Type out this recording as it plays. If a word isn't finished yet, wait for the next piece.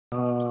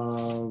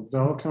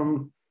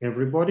welcome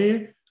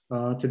everybody.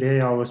 Today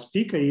our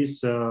speaker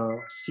is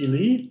C.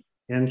 Lee,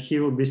 and he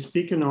will be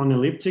speaking on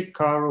elliptic,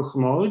 chiral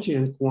homology,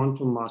 and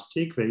quantum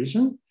master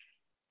equation.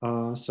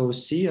 So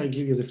C, I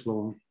give you the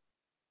floor.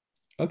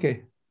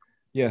 Okay.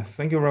 Yeah,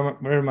 thank you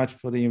very much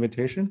for the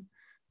invitation.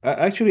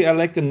 Actually, I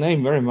like the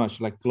name very much,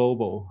 like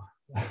global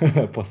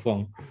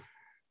Poisson.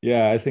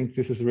 Yeah, I think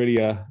this is really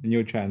a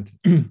new trend.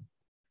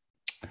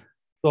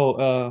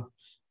 So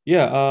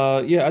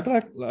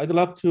I'd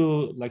love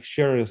to like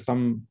share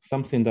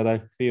something that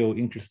I feel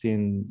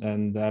interesting,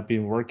 and I've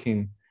been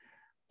working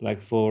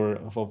like for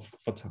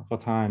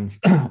times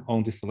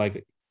on this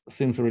like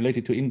things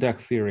related to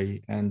index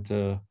theory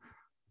and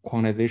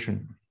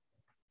quantization.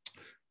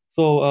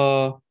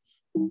 So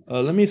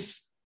let me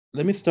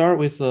start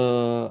with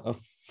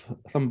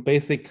some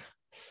basic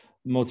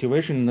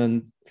motivation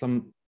and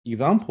some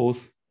examples,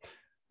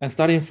 and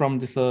starting from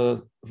this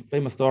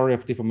famous story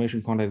of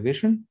deformation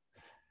quantization.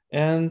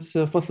 And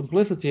for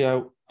simplicity,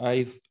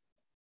 I've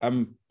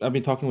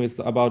been talking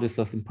about this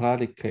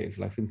symplectic case,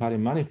 like symplectic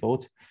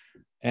manifold.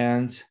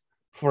 And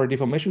for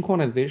deformation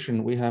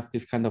quantization, we have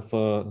this kind of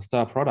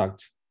star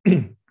product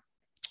as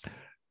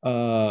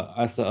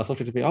the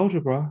associative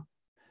algebra.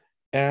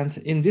 And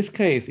in this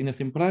case, in a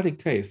symplectic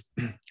case,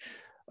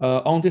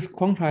 on this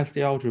quantized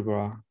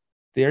algebra,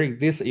 there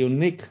exists a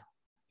unique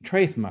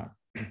trace map.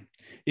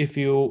 If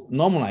you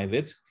normalize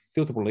it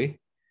suitably,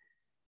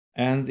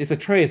 and it's a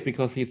trace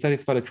because it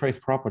satisfies the trace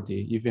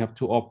property. If you have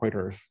two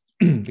operators,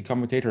 the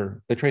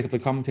trace of the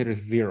commutator is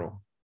 0.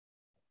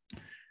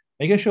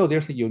 You can show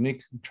there's a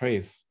unique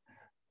trace.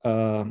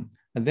 And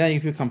then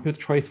if you compute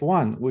trace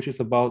 1, which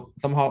is about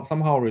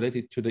somehow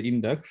related to the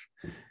index,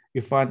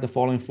 you find the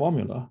following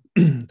formula,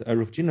 the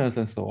Arif-Genus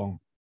and so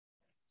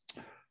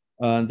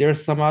on.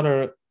 There's some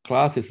other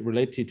classes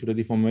related to the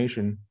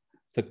deformation,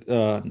 the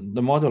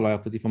moduli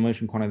of the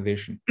deformation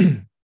quantization.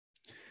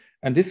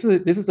 And this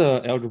is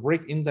the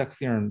algebraic index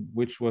theorem,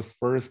 which was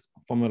first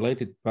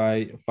formulated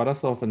by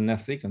Fadasov and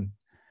Nasigan.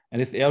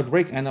 And it's the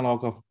algebraic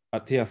analog of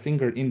Atiyah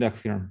Singer index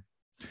theorem.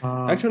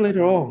 Actually,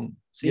 later on,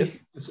 yes.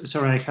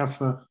 Sorry, I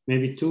have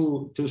maybe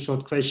two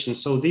short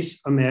questions. So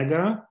this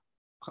omega,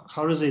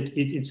 how is it?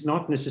 It's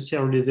not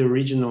necessarily the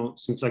original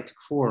symplectic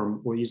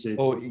form, or is it?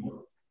 Oh,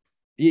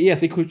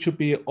 yes, it should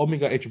be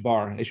omega h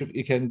bar.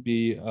 It can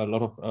be a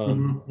lot of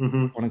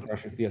quantum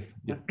crashes. Yes.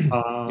 Yeah.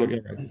 You're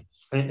right.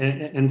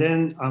 And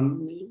then,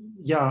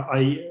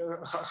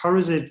 how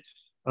is it?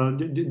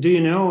 Do you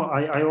know?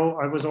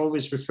 I was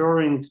always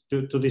referring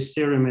to this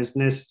theorem as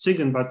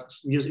Nest-Zigan, but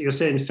you're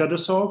saying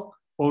Fedosov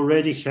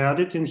already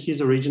had it in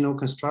his original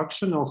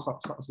construction,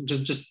 or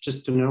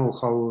just to know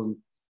how.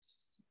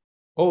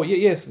 Oh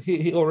yes,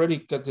 he already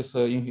got this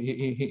in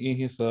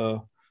his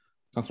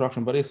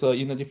construction, but it's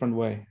in a different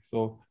way.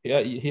 So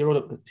yeah, he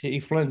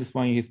explained this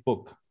one in his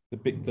book, the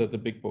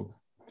big book.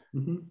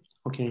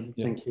 Okay,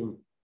 yeah. Thank you.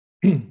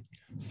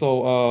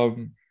 So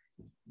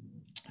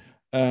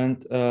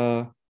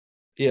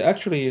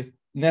actually,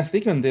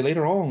 Nest-Zigan, they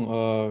later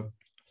on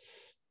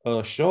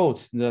showed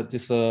that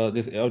this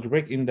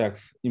algebraic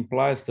index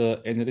implies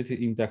the analytic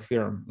index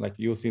theorem, like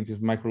using this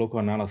microlocal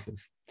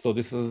analysis. So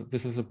this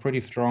is a pretty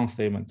strong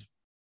statement.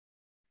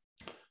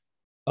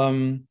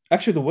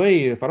 Actually, the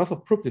way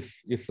Fadasov proved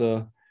this is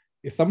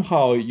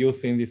somehow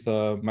using this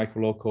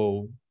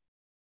microlocal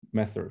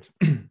method.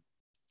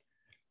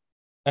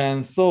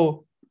 And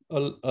so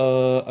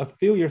a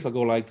few years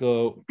ago, like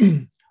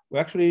we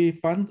actually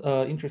found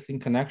an interesting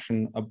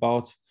connection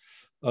about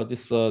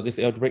this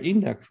algebraic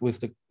index with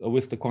the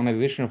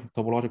quantization of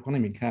topological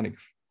quantum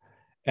mechanics.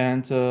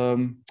 And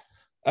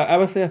I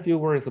will say a few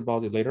words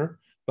about it later.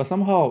 But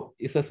somehow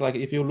it says, like,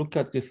 if you look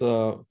at this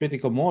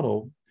physical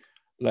model,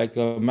 like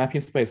a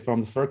mapping space from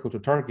the circle to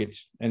target,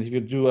 and if you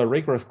do a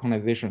rigorous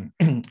quantization,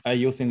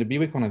 using the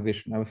BV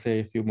quantization, I will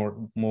say a few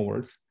more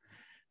words.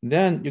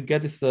 Then you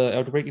get this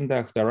algebraic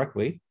index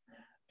directly,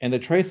 and the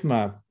trace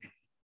map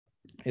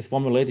is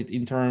formulated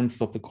in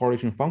terms of the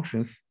correlation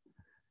functions.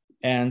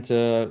 And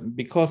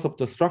because of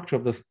the structure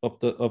of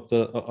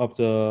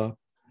the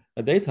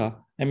data,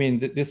 I mean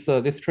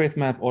this trace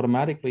map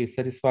automatically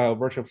satisfies a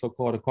virtue of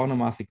so-called quantum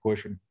mass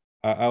equation.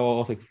 I will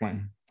also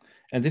explain.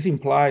 And this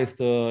implies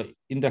the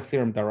index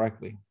theorem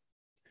directly.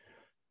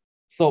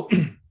 So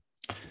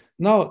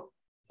now,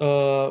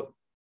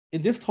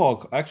 in this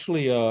talk,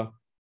 actually,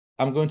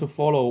 I'm going to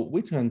follow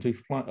Witten to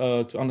explain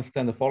to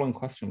understand the following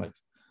question. Like,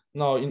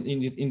 now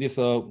in this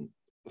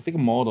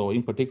sigma model,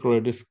 in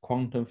particular this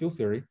quantum field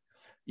theory,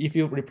 if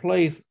you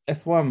replace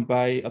S1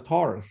 by a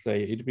torus,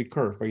 say it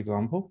curve, for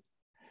example,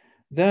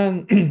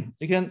 then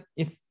you can,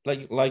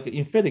 like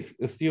in physics,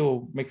 it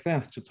still makes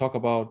sense to talk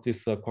about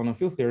this quantum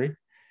field theory.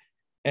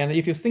 And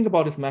if you think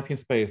about this mapping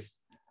space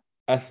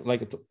as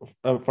like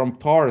from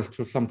torus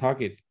to some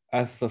target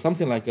as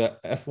something like a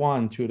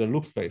S1 to the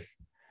loop space,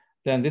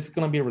 then this is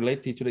going to be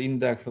related to the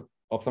index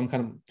of some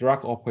kind of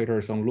Dirac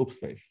operators on loop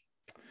space.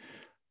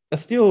 But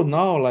still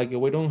now, like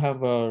we don't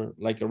have a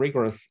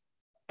rigorous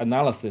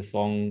analysis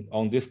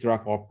on this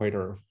Dirac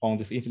operator on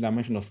this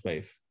interdimensional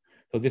space.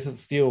 So this is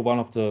still one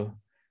of the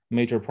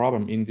major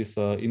problem in this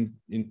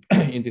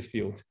in this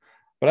field.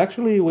 But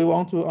actually, we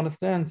want to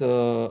understand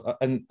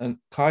an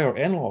chiral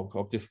analog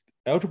of this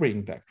algebraic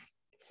index.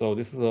 So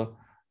this is a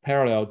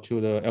parallel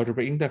to the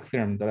algebraic index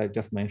theorem that I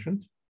just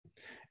mentioned.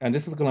 And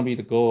this is going to be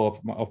the goal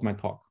of my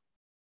talk.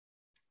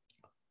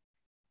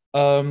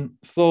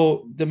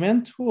 So the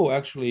main tool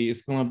actually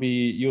is going to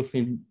be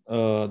using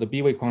the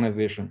B-way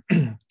quantization.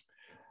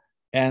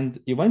 And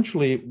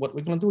eventually, what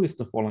we're going to do is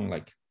the following: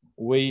 like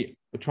we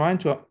try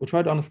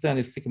to understand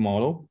this sigma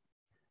model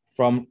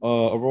from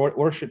a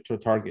worship to a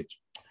target.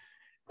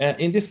 And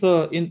in this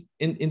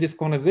in this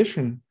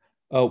quantization,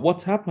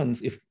 what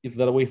happens is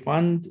that we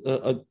find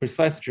a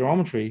precise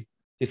geometry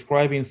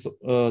describing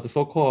the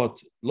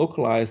so-called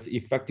localized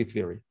effective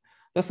theory.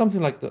 That's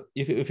something like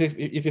if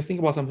you think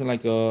about something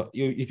like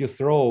if you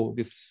throw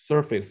this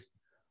surface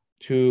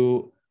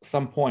to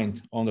some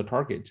point on the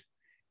target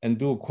and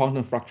do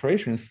quantum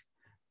fluctuations,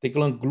 they're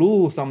going to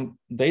glue some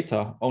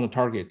data on the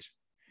target,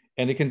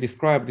 and they can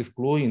describe this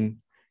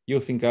gluing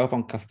using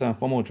Gauss-Castan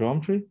formal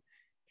geometry,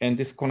 and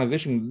this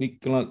quantization is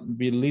going to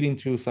be leading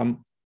to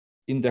some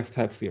index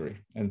type theory,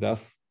 and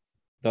that's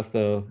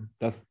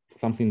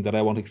something that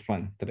I want to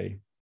explain today.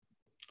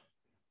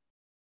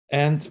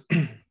 And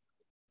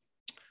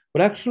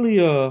but actually,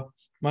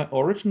 my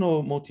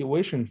original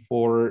motivation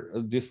for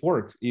this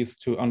work is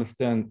to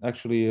understand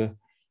actually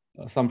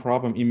some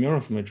problem in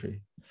mirror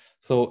symmetry.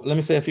 So let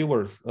me say a few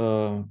words.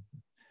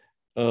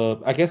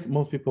 I guess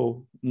most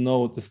people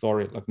know the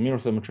story, like mirror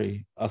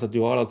symmetry as a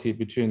duality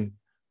between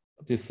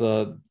this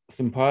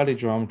simplicity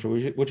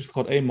geometry, which is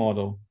called A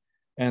model,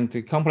 and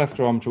the complex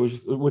geometry,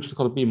 which is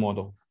called B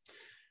model.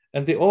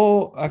 And they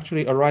all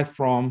actually arise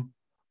from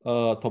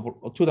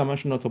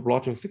two-dimensional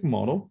topological sigma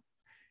model.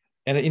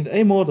 And in the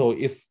A model,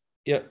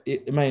 I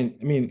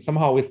mean,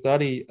 somehow we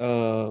study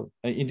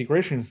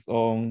integrations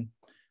on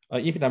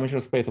infinite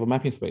dimensional space of a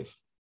mapping space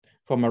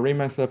from a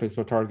Riemann surface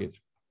to a target.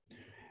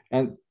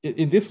 And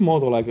in this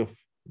model, like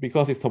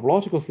because it's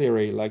topological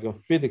theory, like a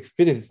physics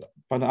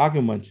find an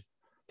argument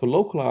to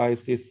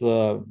localize this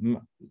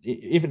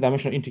infinite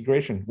dimensional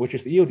integration, which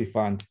is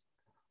ill-defined,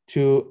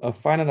 to a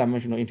finite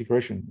dimensional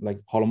integration, like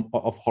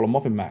of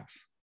holomorphic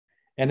maps.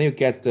 And then you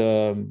get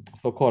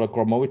so-called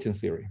Gromov-Witten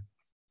theory.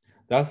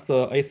 That's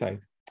the A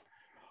side.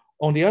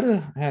 On the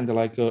other hand,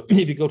 like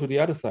if you go to the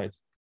other side,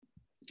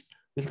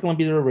 this is going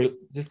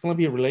to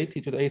be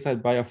related to the A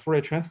side by a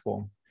Fourier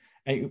transform.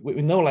 And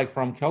we know, like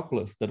from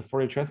calculus, that the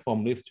Fourier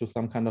transform leads to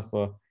some kind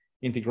of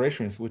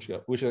integrations which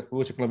are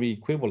going to be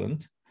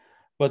equivalent.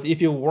 But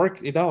if you work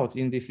it out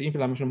in this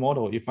infinite dimensional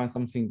model, you find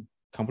something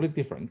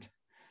completely different.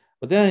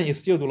 But then you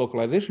still do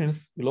localizations.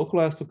 You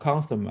localize to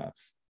constant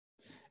maps,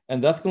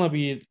 and that's going to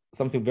be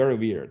something very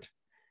weird.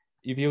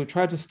 If you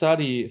try to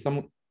study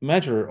some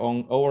measure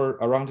on or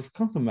around these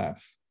constant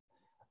maps,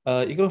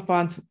 you're going to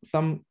find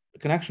some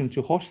connection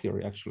to Hodge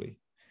theory actually.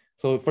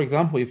 So, for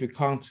example, if you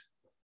count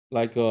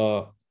like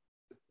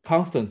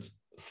constant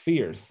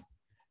spheres,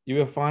 you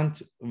will find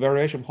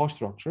variation of Hodge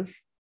structures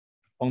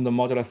on the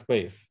modular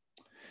space.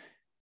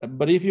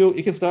 But if you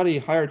can study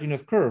higher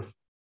genus curve,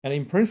 and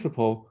in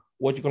principle,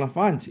 what you're going to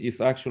find is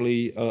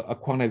actually a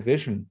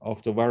quantization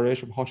of the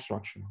variation of Hodge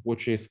structure,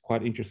 which is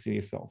quite interesting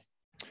itself.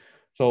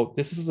 So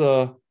this is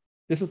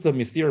the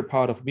mysterious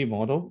part of B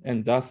model,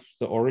 and that's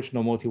the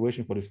original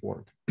motivation for this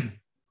work.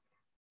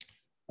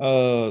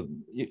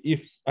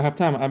 If I have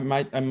time,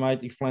 I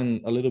might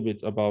explain a little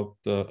bit about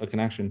a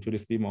connection to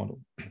this B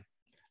model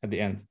at the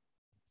end.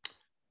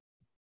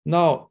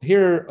 Now,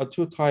 here are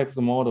two types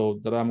of model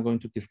that I'm going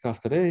to discuss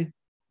today.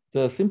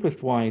 The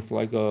simplest one is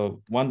like a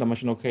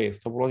one-dimensional case,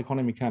 topological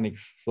quantum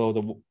mechanics.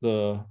 So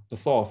the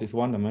source is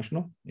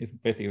one-dimensional. It's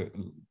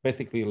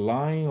basically a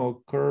line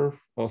or curve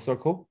or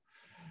circle.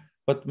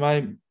 But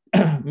my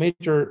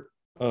major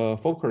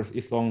focus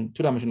is on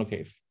two-dimensional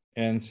case,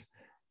 and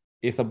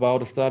it's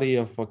about the study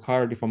of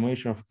chiral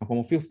deformation of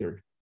conformal field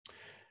theory.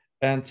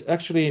 And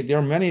actually, there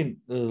are many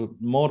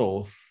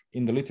models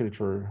in the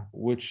literature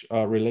which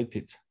are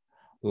related,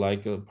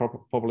 like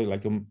probably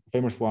like a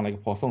famous one,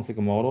 like Poisson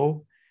sigma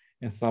model,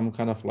 and some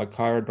kind of like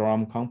chiral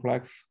drum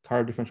complex,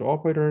 chiral differential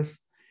operators,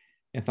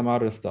 and some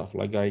other stuff.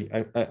 Like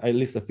I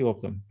list a few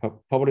of them,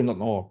 probably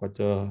not all, but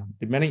the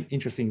many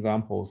interesting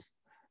examples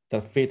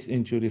that fit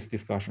into this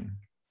discussion.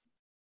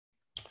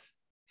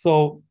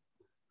 So,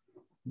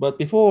 but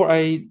before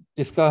I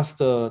discuss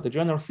the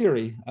general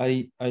theory,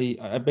 I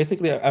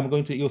basically I'm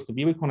going to use the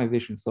B-way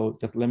quantization. So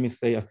just let me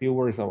say a few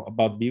words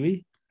about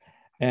B-way.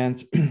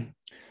 And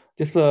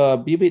this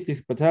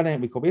this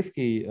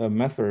Battalion-Mikovsky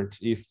method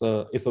is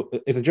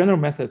a general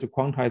method to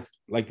quantize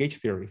like gauge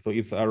theory. So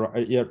it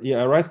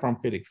arises from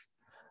physics.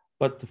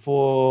 But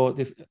for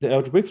this, the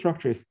algebraic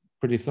structure is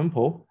pretty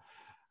simple.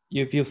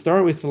 If you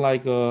start with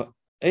like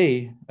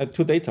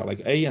two data,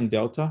 like A and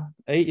delta,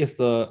 A is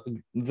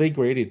Z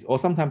graded or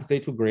sometimes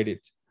Z2 graded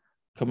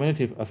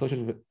commutative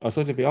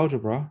associative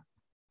algebra.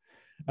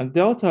 And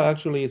delta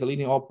actually is a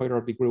linear operator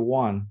of degree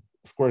 1,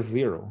 square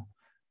 0,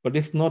 but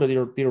it's not a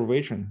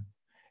derivation.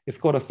 It's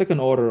called a second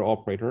order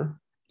operator.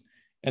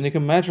 And you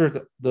can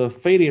measure the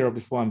failure of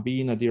this one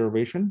being a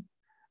derivation,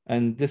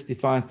 and this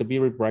defines the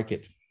Beer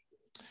bracket.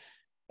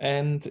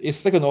 And it's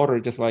second order,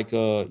 just like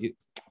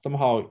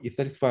somehow it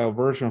satisfies a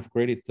version of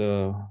graded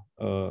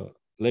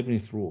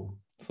Leibniz rule.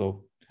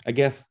 So I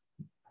guess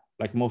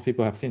like most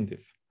people have seen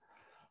this.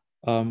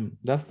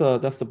 That's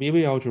the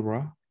BB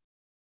algebra.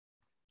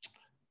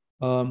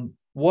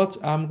 What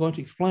I'm going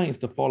to explain is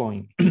the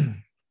following.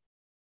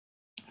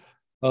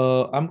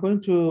 I'm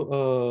going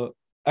to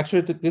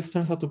actually this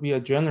turns out to be a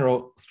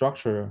general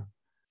structure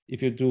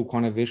if you do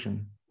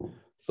quantization.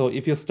 So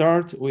if you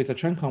start with a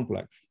chain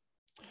complex,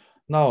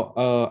 now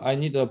I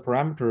need a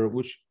parameter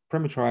which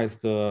parameterizes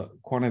the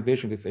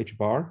quantization, this H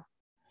bar,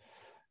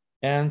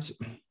 and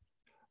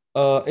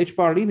H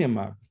bar linear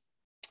map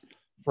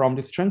from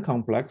this chain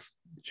complex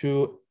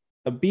to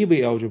a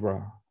BB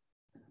algebra,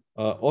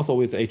 also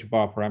with H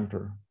bar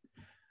parameter.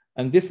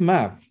 And this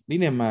map,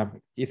 linear map,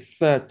 is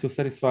set to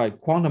satisfy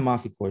quantum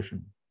mass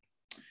equation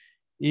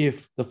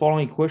if the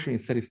following equation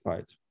is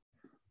satisfied.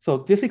 So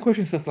this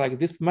equation says like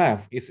this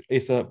map is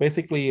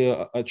basically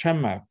a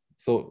chain map.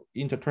 So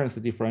interturns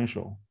the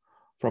differential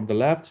from the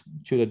left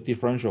to the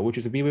differential, which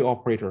is a BB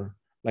operator,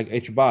 like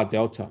H bar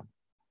delta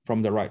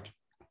from the right.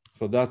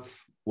 So that's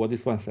what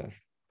this one says.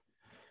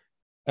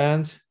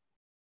 And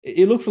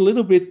it looks a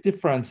little bit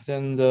different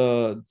than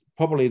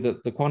probably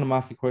the quantum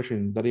mass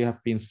equation that you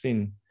have been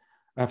seen.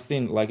 I've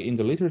seen like in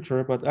the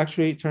literature, but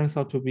actually it turns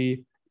out to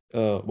be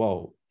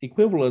well,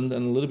 equivalent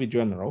and a little bit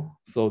general.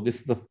 So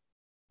this is a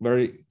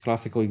very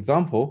classical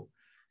example.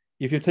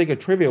 If you take a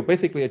trivial,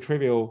 basically a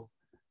trivial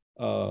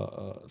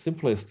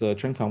simplest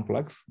chain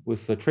complex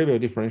with a trivial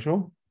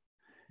differential,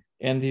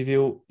 and if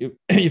you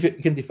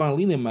can define a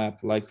linear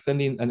map, like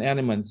sending an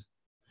element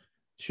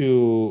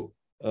to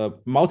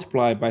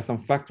multiply by some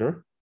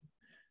factor,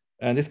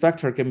 and this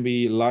factor can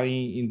be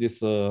lying in this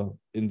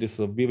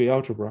BB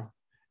algebra.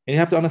 And you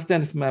have to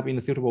understand this map in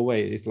a suitable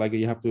way. It's like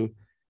you have to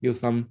use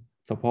some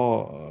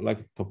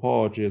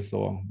topology and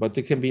so on, but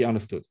it can be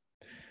understood.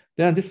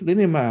 Then this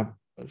linear map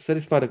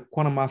satisfies the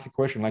quantum mass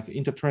equation, like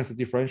interturns the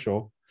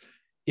differential,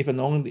 if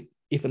and only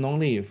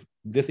if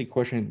this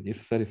equation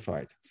is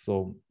satisfied.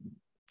 So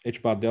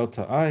H bar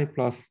delta I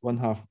plus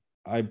 1/2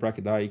 I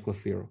bracket I equals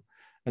 0.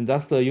 And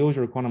that's the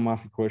usual quantum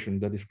mass equation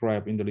that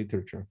described in the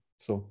literature.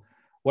 So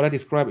what I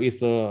described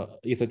is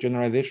a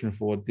generalization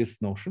for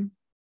this notion.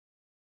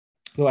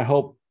 So I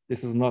hope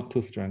this is not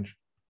too strange.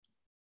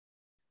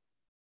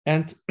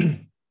 And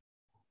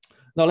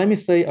now let me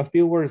say a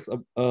few words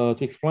to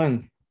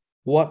explain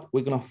what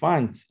we're gonna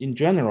find in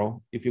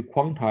general if you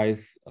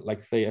quantize,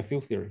 like say, a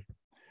field theory.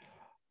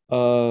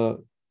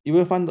 You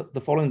will find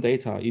the following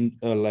data in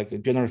like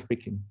generally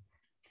speaking.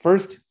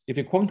 First, if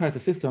you quantize the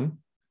system,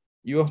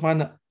 you will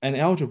find an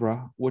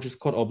algebra which is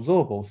called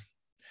observables.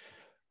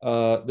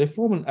 They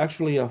form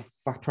actually a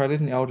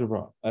factorization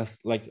algebra as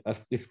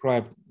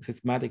described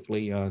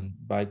systematically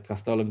by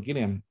Castello and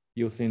Gilliam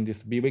using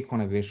this BB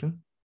quantization.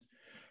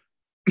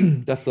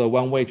 That's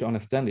one way to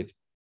understand it.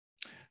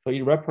 So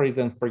it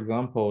represents, for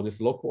example, these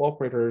local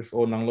operators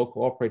or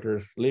non-local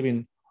operators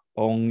living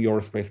on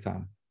your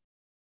spacetime.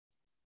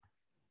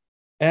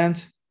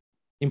 And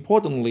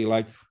importantly,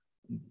 like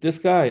this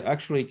guy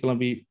actually gonna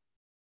be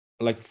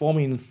like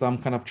forming some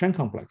kind of chain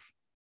complex.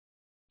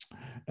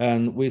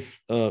 And with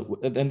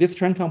and this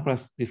chain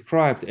complex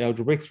described the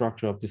algebraic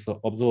structure of this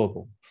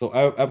observable. So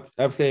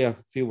I'll say a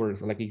few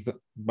words, like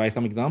by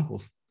some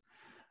examples.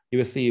 You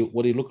will see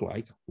what it look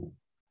like.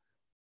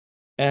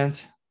 And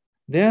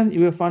then you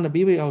will find a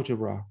BB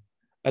algebra.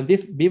 And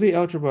this BB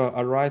algebra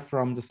arises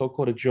from the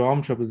so-called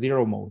geometry of the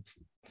zero modes.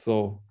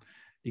 So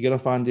you're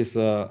gonna find this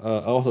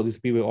also this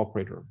BB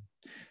operator.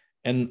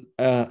 And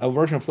a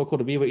version of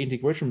so-called BB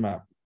integration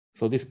map.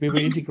 So this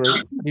BB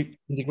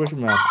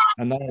integration map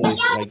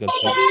analyzes like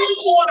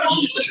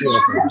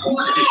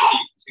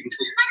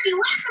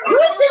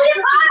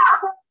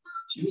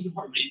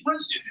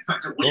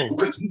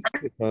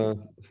a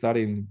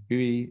studying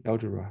BB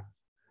algebra.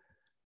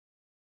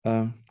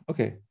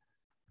 Okay.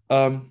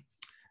 And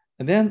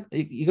then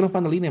you're gonna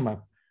find a linear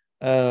map,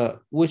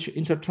 which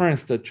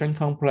interturns the chain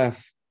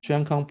complex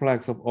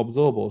of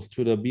observables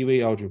to the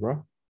BB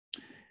algebra.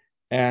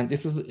 And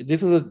this is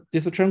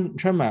a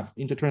chain map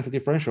interturns the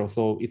differential,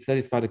 so it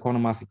satisfies the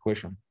quantum mass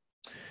equation.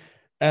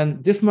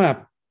 And this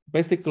map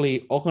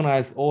basically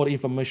organizes all the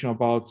information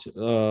about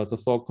the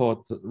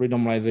so-called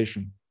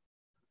renormalization.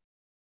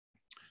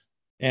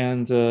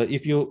 And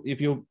if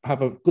you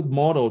have a good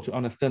model to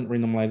understand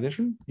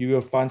renormalization, you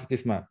will find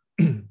this map.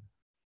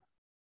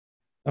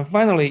 And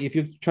finally, if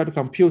you try to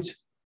compute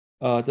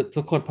the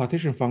so-called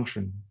partition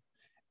function,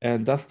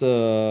 and that's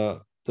the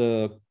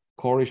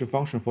correlation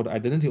function for the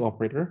identity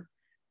operator,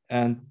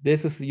 and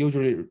this is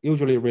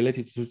usually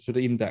related to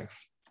the index.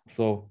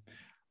 So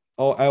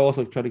I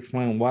also try to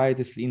explain why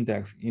this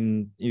index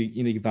in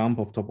the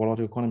example of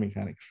topological quantum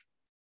mechanics.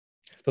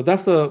 So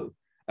that's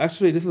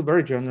actually this is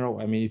very general.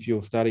 I mean, if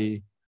you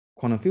study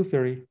quantum field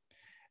theory,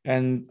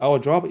 and our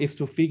job is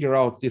to figure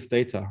out this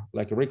data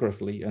like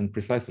rigorously and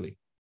precisely.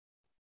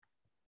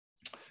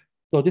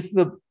 So this is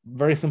a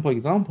very simple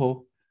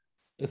example.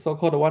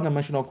 so-called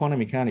one-dimensional quantum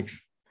mechanics.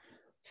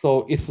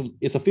 So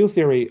it's a field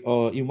theory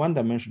in one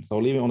dimension, so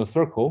living on the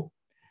circle,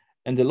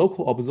 and the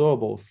local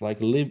observables like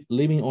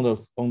living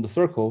on the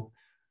circle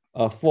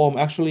form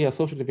actually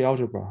associative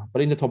algebra.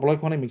 But in the topological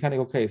quantum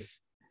mechanical case,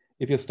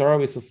 if you start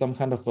with some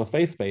kind of a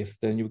phase space,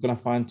 then you're gonna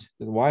find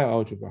the wire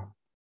algebra.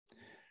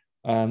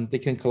 They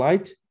can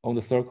collide on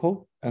the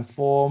circle and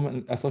form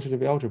an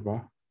associative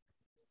algebra.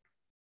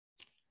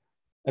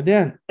 And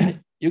then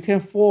you can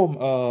form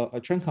a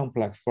chain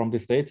complex from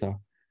this data.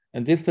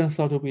 And this turns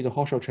out to be the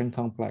Hochschild chain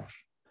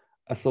complex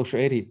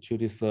associated to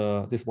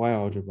this wire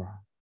algebra.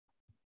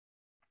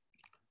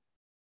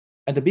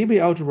 And the BB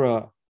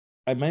algebra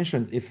I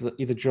mentioned is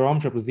a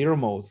geometry of zero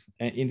modes.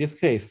 And in this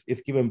case,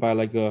 it's given by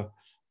like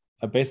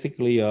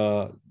basically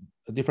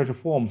differential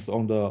forms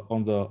on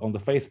the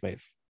phase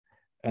space.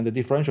 And the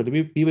differential, the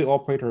BB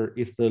operator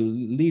is the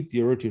lead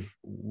derivative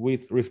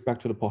with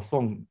respect to the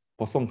Poisson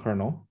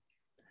kernel.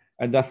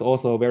 And that's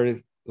also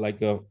very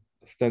like a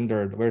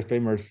standard, very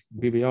famous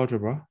BB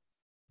algebra.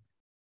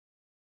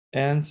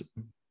 And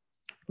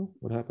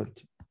what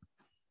happened?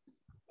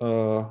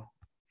 Hold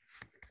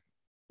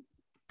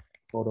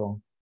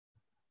on.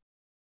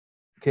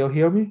 Can you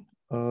hear me?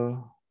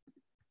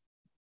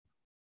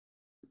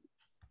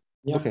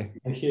 Yeah, okay.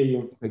 I hear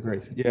you. Okay,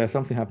 great. Yeah,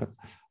 something happened.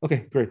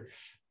 Okay, great.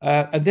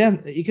 And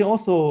then you can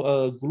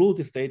also glue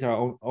this data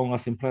on a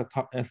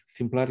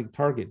symplectic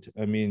target.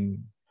 I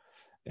mean,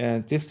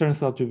 and this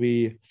turns out to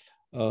be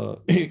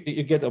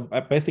you get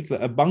basically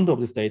a bundle of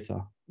this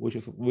data, which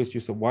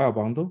is a wire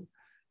bundle,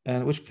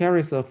 and which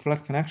carries a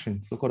flat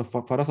connection, so-called a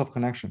Fadasov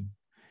connection.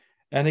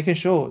 And you can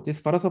show this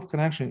Fadasov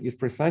connection is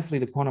precisely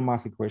the quantum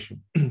mass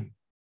equation.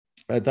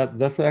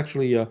 That's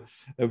actually a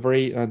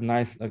very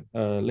nice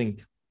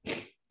link.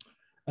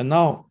 And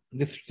now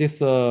this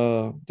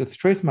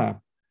trace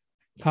map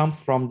comes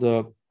from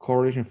the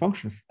correlation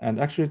functions, and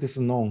actually this is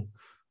known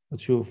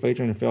to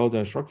Feigenfeld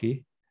and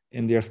Schrocky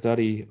in their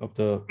study of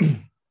the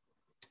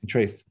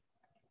trace.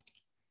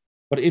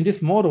 But in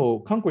this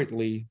model,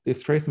 concretely,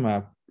 this trace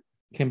map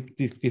can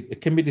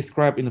be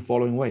described in the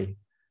following way.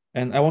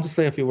 And I want to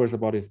say a few words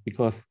about it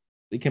because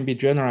it can be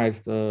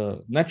generalized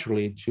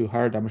naturally to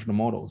higher dimensional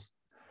models.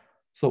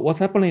 So what's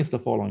happening is the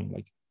following: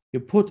 like you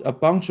put a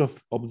bunch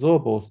of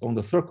observables on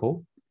the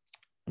circle.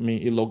 I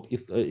mean,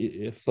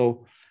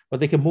 but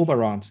they can move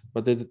around,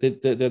 but they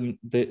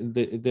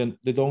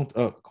don't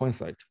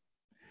coincide.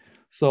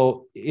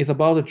 So it's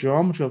about the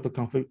geometry of the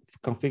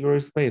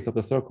configured space of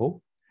the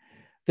circle.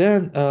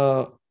 Then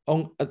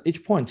at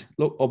each point,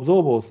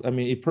 observables, I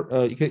mean,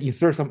 you can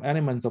insert some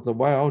elements of the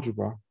wire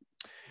algebra.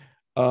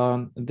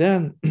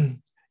 Then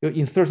you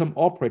insert some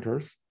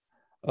operators,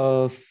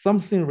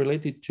 something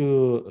related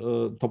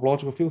to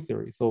topological field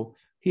theory. So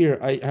here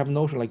I have a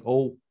notion like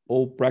O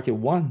bracket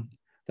 1.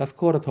 That's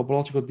called a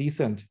topological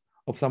descent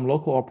of some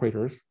local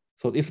operators.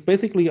 So it's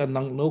basically a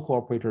non-local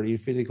operator in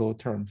physical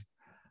terms.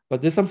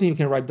 But there's something you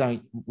can write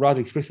down rather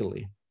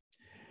explicitly.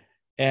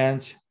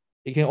 And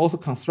you can also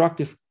construct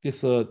this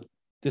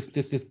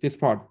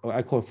part,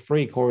 I call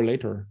free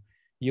correlator,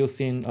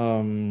 using,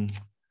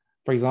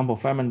 for example,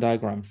 Feynman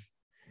diagrams.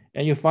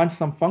 And you find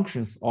some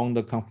functions on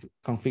the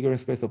configuring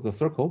space of the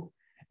circle,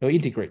 you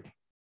integrate.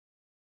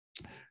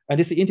 And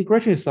this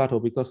integration is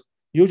subtle because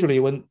usually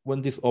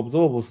when these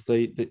observables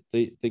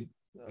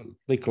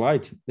they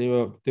collide, they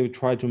will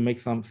try to make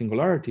some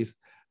singularities.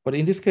 But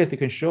in this case, you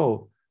can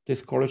show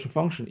this correlation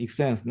function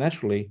extends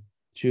naturally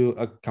to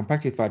a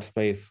compactified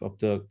space of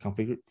the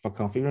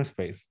configuring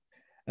space.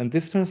 And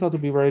this turns out to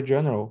be a very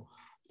general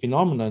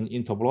phenomenon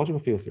in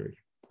topological field theory.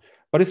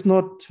 But it's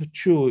not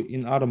true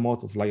in other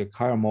models like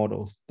chiral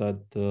models that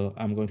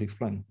I'm going to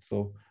explain.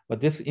 So,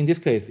 but in this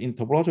case, in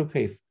topological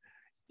case,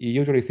 it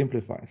usually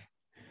simplifies.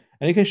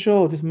 And you can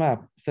show this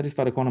map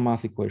satisfies the quantum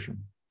mass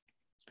equation.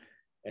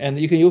 And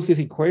you can use this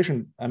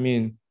equation. I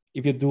mean,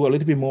 if you do a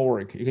little bit more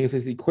work, you can use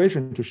this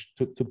equation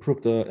to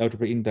prove the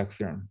algebraic index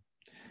theorem.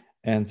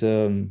 And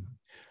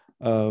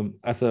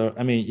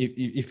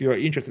if you are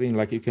interested in,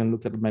 like, you can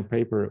look at my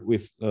paper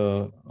with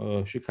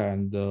Shukai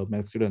and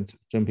my student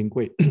Zheng Ping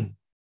Gui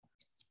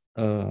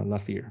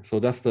last year. So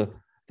that's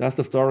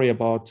the story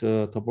about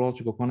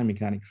topological quantum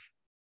mechanics.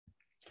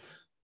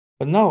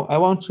 But now I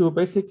want to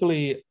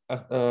basically,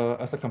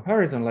 as a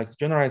comparison, like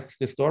generalize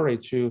this story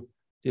to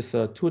this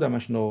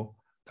two-dimensional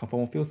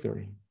conformal field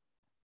theory.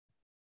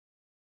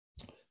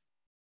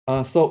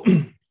 So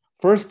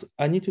first,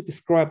 I need to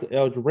describe the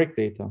algebraic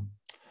data.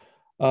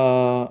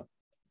 The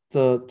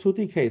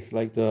 2D case,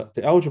 like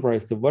the algebra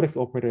is the vertex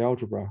operator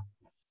algebra,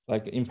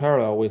 like in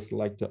parallel with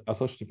like the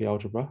associative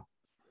algebra.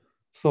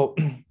 So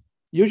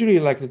usually,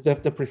 like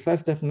the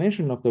precise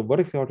definition of the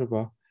vertex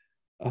algebra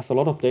has a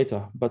lot of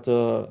data, but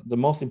the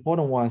most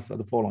important ones are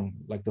the following.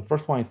 Like the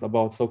first one is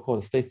about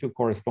so-called state field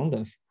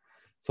correspondence.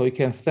 So you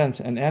can send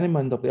an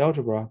element of the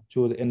algebra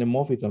to the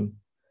endomorphism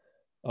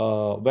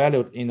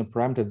valued in a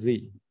parameter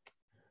z.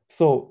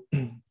 So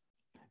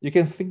you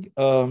can think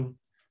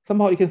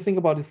somehow you can think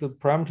about this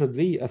parameter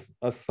z as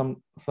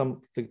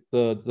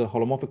the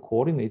holomorphic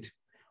coordinate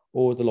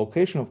or the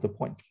location of the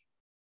point.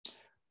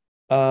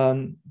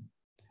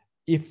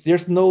 if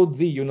there's no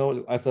Z, you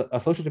know, as an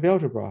associative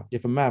algebra,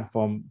 if a map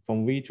from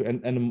V to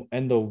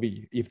end of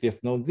V, if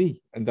there's no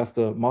Z, and that's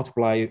the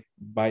multiply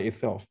by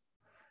itself.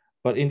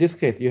 But in this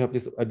case, you have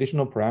this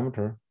additional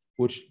parameter,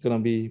 which is gonna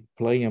be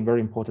playing a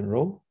very important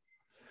role.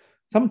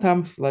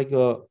 Sometimes like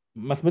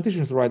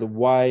mathematicians write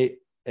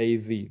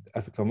YAZ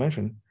as a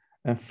convention,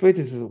 and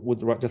physicists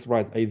would just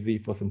write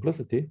AZ for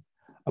simplicity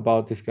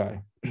about this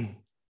guy.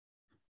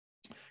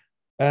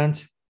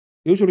 And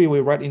usually we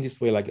write in this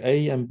way, like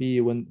A and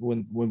B, when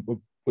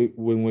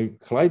we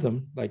collide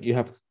them, like you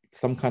have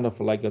some kind of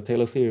like a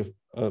Taylor series,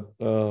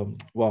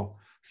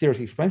 series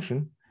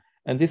expansion.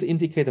 And this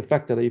indicates the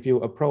fact that if you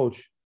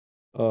approach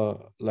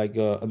like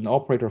an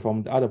operator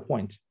from the other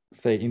point,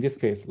 say in this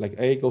case, like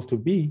A goes to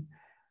B,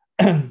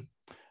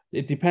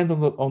 it depends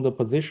on the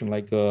position,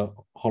 like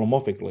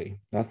holomorphically.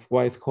 That's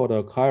why it's called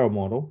a chiral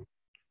model.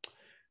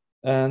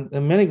 And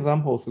many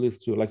examples leads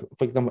to, like,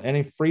 for example,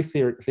 any free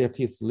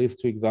CFTs leads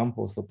to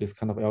examples of this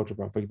kind of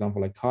algebra. For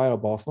example, like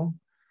chiral boson,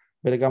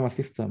 beta gamma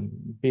system,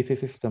 BC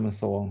system, and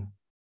so on.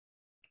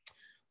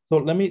 So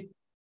let me,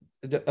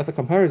 as a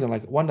comparison,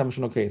 like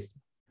one-dimensional case,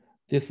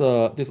 these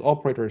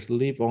operators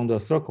live on the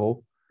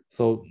circle,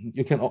 so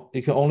you can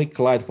only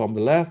collide from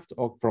the left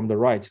or from the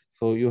right.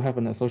 So you have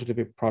an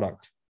associative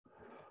product.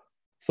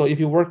 So if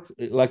you work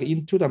like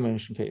in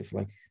two-dimension case,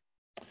 like,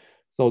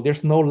 so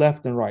there's no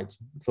left and right.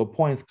 So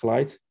points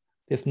collide,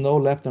 there's no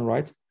left and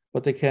right,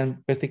 but they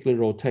can basically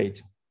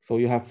rotate. So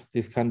you have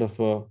this kind of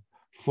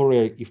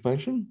Fourier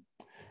expansion.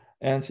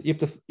 And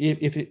if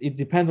it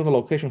depends on the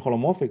location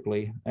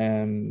holomorphically,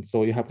 and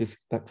so you have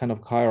that kind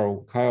of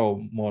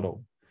chiral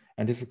model.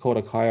 And this is called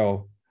a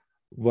chiral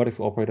vertex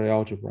operator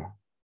algebra.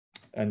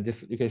 And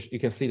this you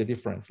can see the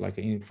difference like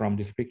from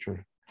this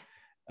picture.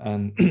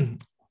 And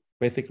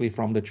basically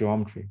from the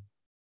geometry.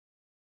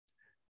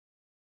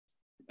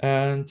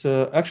 And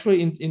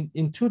actually,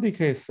 in 2D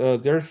case,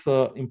 there's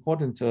an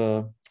important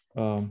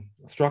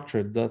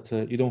structure that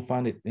you don't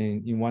find it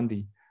in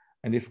 1D,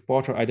 and it's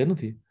partial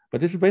identity. But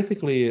this is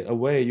basically a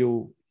way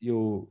you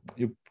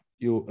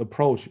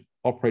approach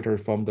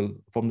operators from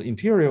the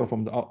interior or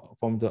from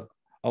the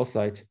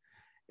outside,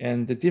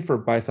 and they differ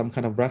by some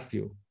kind of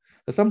residue.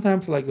 So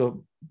sometimes, like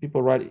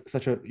people write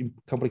such a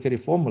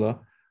complicated formula,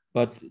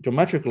 but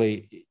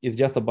geometrically, it's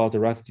just about the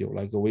residue.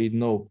 Like we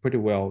know pretty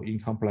well in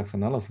complex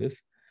analysis.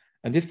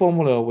 And this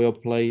formula will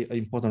play an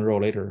important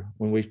role later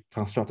when we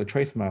construct a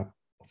trace map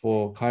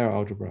for chiral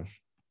algebras.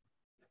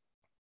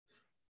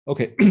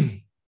 Okay.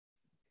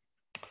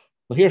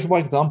 So here's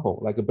one example,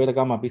 like a beta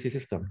gamma BC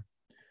system.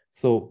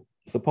 So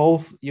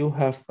suppose you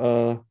have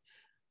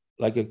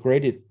like a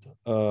graded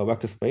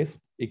vector space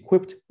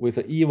equipped with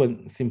an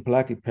even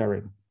symplectic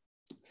pairing.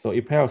 So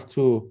it pairs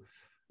to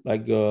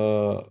like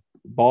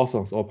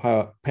bosons or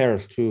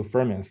pairs to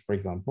fermions, for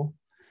example.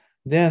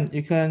 Then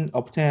you can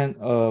obtain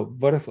a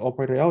vertex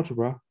operator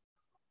algebra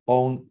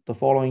on the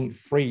following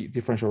free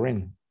differential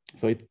ring.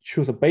 So it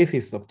chooses a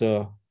basis of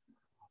the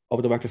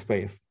vector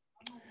space.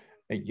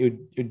 And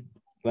you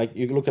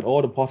look at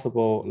all the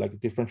possible like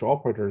differential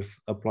operators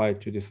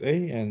applied to this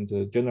A and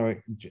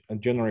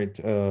generate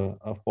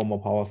a formal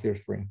power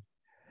series ring.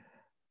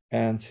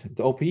 And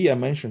the OPE I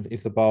mentioned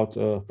is about,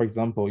 for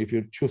example, if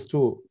you choose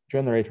two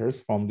generators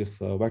from this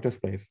vector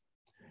space,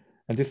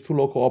 and these two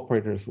local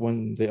operators,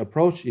 when they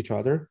approach each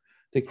other,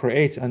 they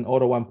create an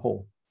order 1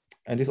 pole.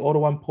 And this order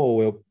 1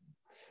 pole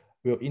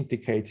will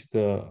indicate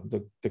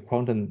the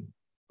quantum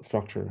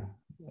structure.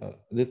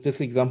 This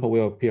example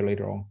will appear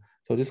later on.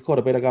 So this is called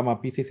a beta gamma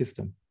BC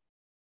system.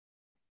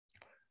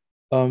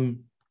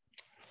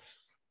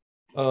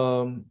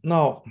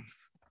 Now,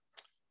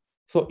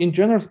 so in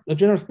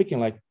general speaking,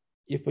 like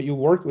if you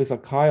work with a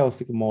chiral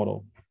sigma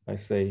model, I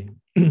say,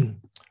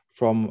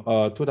 from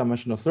a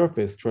two-dimensional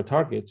surface to a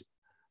target,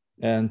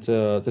 and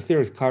the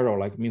theory is chiral,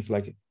 like means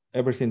like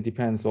everything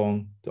depends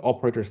on the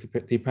operators,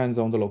 depends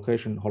on the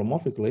location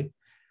holomorphically,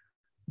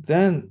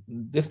 then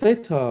this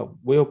data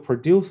will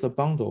produce a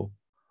bundle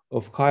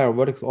of chiral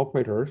vertex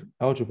operator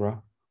algebra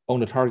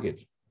on the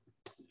target.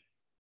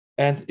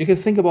 And you can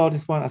think about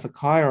this one as a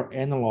chiral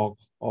analog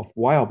of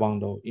wire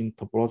bundle in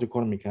topological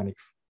quantum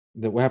mechanics.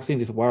 We have seen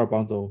this wire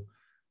bundle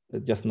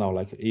just now,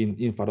 like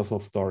in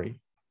Fadosov's story.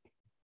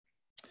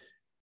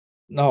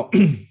 Now,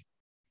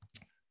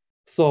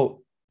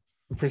 so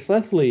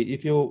precisely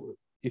if you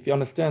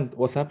understand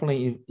what's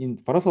happening in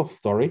Fadosov's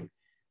story,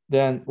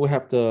 then we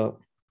have the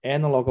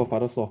analog of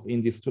Fadosov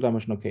in this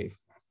two-dimensional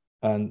case.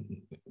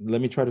 And let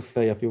me try to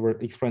say a few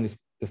words, explain this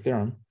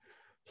theorem.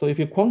 So if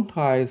you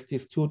quantize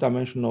this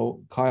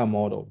two-dimensional chiral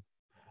model,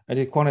 and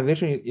the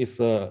quantization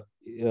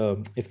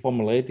is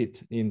formulated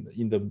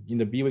in the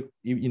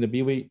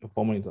BV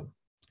formalism.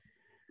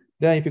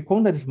 Then if you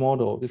quantize this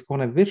model, this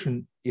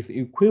quantization is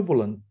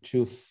equivalent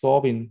to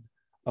solving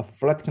a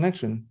flat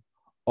connection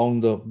on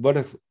the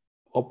vertex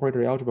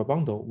operator algebra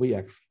bundle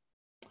Vx.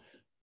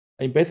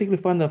 And you basically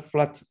find a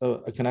flat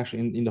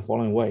connection in the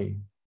following way.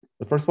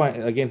 The first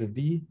one again is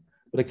D,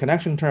 but the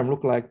connection term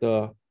look like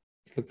the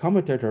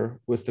commutator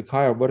with the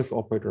chiral vertex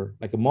operator,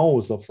 like a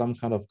modes of some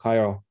kind of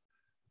chiral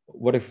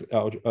vertex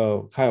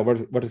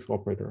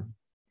operator.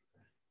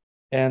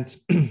 And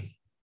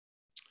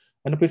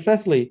and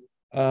precisely,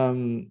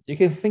 you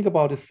can think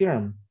about this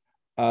theorem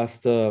as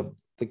the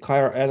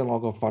chiral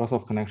analog of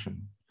Fadosov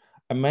connection.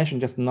 I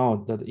mentioned just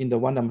now that in the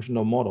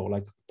one-dimensional model,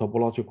 like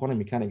topological quantum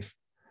mechanics,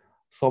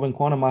 solving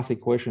quantum mass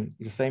equation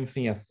is the same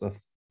thing as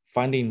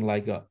finding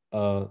like a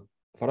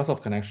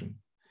Fadosov connection.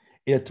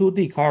 In a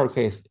 2D chiral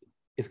case,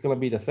 it's going to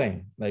be the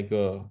same, like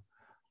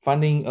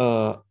finding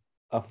a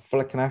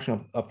flat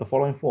connection of the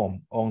following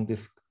form on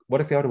this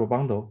vertex algebra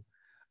bundle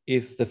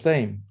is the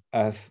same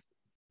as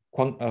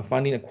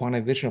finding a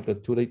quantization of the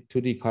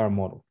 2D chiral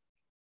model.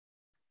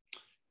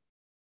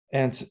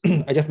 And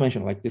I just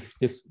mentioned like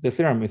the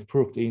theorem is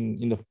proved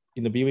in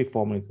the BV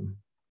formalism.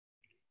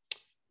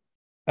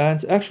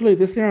 And actually,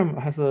 this theorem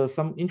has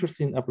some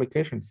interesting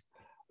applications.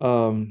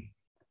 This,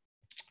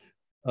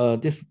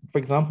 for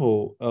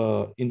example,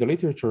 in the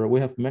literature, we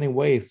have many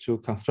ways to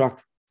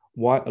construct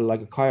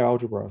like chiral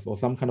algebras or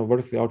some kind of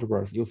vertex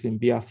algebras using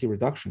BRC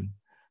reduction,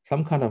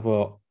 some kind of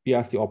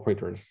BRC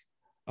operators.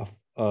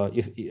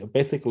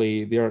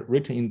 Basically, they are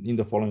written in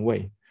the following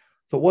way.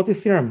 So what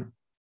this theorem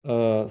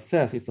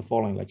says is the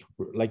following,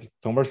 like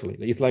conversely,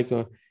 it's like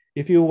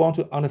if you want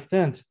to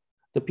understand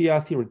the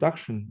PRC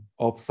reduction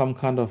of some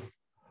kind of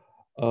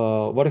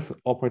vertex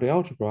operator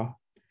algebra,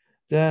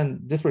 then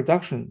this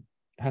reduction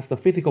has the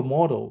physical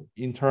model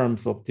in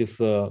terms of this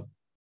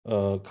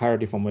chiral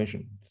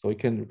deformation. So you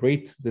can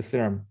rate the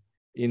theorem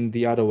in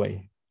the other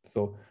way.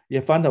 So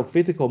you find a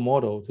physical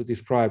model to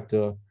describe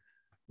the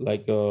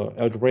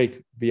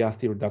algebraic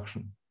BRC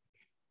reduction.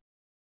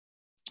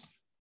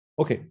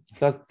 Okay,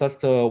 so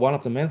that's one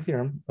of the main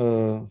theorem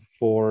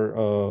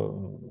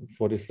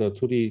for this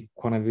 2D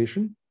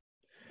quantization.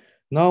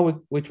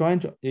 Now we're trying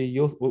to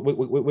use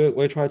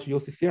we try to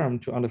use the theorem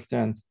to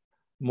understand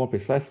more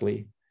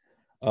precisely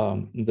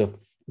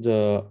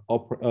the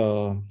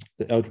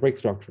algebraic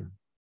structure.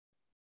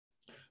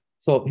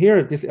 So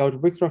here, this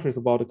algebraic structure is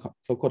about the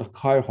so-called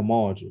chiral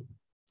homology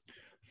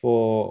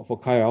for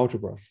chiral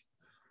algebras.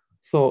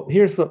 So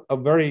here's a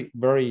very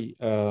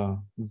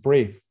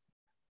brief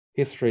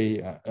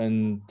history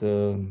and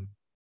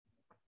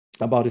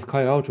about this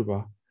chiral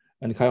algebra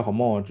and chiral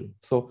homology.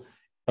 So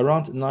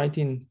around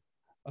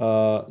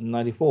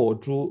 1994,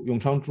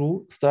 Yongchang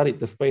Zhu studied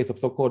the space of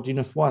so-called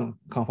genus 1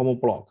 conformal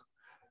block.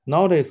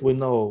 Nowadays, we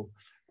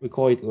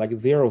call it like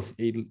zeros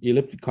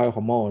elliptic chiral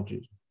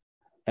homology,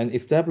 and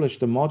established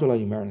the modular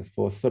invariance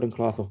for a certain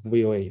class of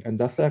VOA. And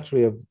that's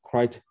actually a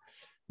quite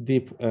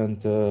deep and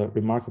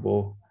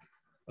remarkable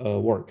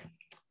work.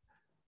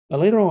 And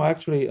later on,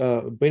 actually,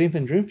 Billings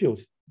and Drinfield,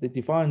 they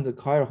defined the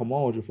chiral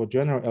homology for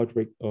general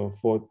algebraic,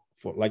 for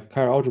like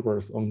chiral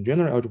algebras on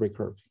general algebraic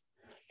curves.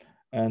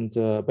 And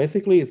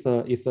basically,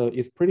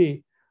 it's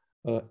pretty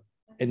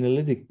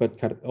analytic,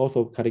 but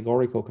also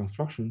categorical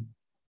construction.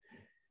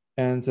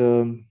 And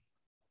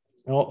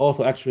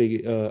also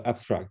actually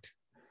abstract.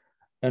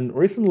 And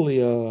recently,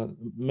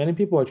 many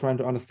people are trying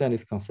to understand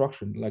its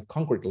construction, like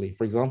concretely.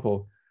 For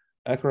example,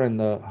 Ecker and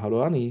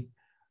Haluani,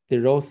 they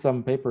wrote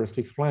some papers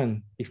to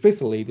explain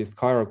explicitly this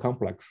chiral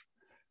complex,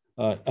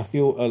 a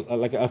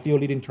few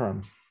leading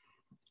terms.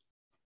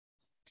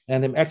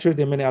 And then actually,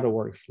 there are many other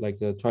works, like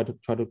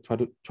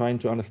trying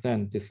to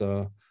understand this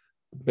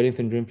Billings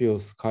and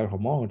Drinfield's chiral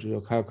homology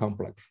or chiral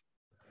complex.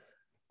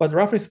 But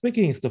roughly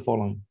speaking, it's the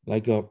following,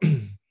 like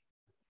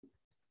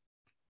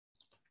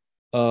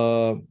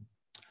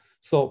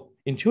so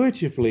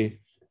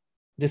intuitively,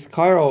 this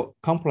chiral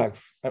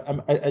complex,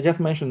 I just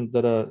mentioned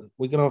that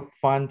we're gonna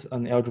find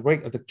an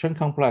algebraic, the chain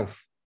complex,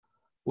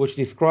 which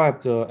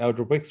describes the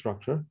algebraic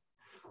structure.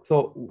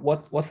 So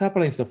what's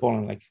happening is the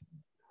following: like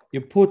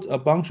you put a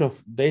bunch of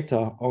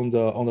data on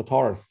the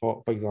torus,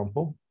 for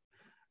example,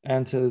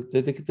 and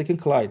they can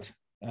collide.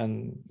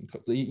 And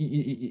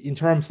in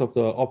terms of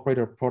the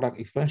operator product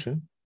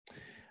expansion,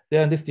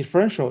 then this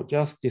differential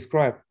just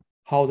describes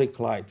how they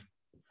collide.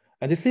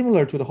 And it's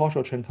similar to the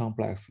Hochschild chain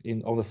complex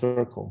on the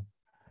circle.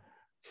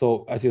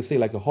 So as you see,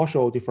 like a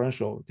Hochschild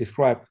differential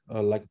described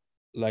like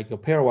a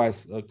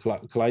pairwise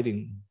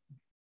colliding.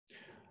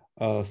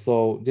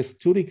 So this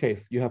 2D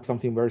case, you have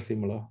something very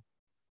similar.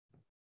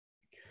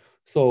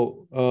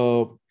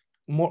 So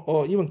more,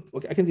 or even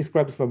I can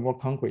describe this more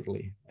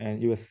concretely,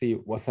 and you will see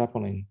what's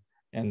happening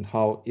and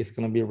how it's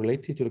going to be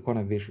related to the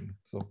quantization.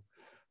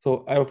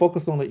 So I will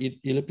focus on the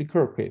elliptic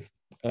curve case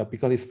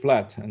because it's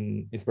flat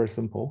and it's very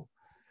simple.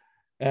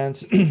 And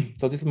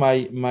so this is my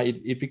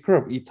elliptic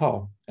curve E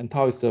tau, and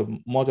tau is the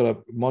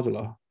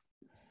modular.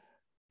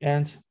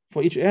 And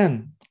for each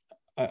n,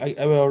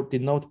 I will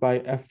denote by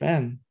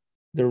Fn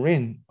the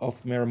ring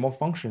of Maromov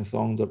functions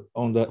on the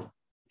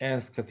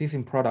nth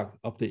Cartesian product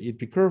of the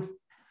elliptic curve.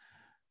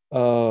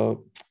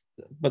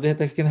 But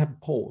they can have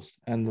poles,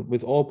 and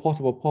with all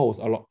possible poles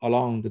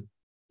along the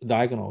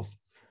diagonals.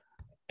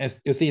 As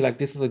you see, like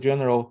this is a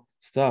general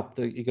stuff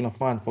that you're gonna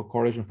find for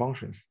correlation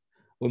functions.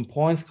 When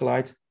points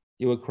collide,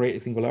 it will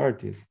create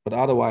singularities, but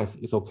otherwise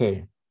it's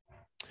okay.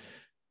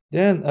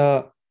 Then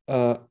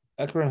Ecker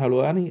and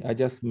Haluani, I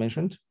just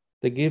mentioned,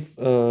 they give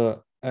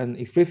an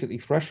explicit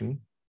expression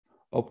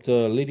of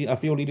the a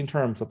few leading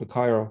terms of the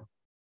chiral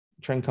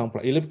chain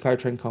complex, elliptic chiral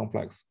chain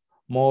complex,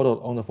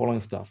 modeled on the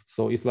following stuff.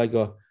 So it's like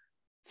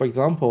for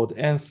example, the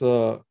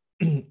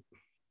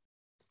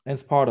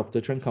nth part of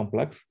the chain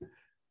complex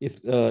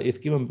is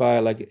given by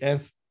like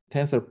nth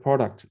tensor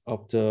product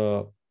of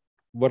the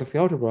vertex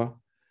algebra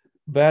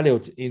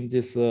valued in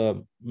this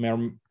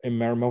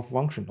Merrill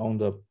function on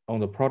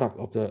the product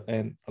of the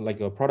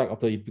a product of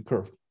the elliptic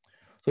curve.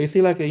 So you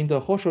see, like in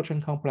the Hochschild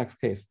chain complex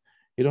case,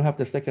 you don't have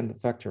the second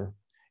factor.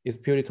 It's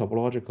purely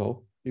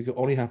topological. You can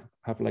only have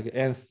like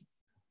nth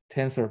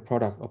tensor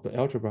product of the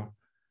algebra.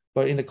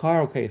 But in the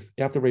chiral case,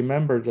 you have to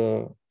remember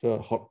the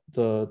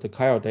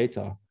chiral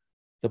data,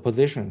 the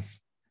positions,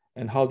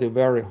 and how they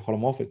vary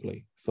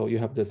holomorphically. So you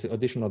have the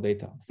additional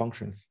data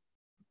functions.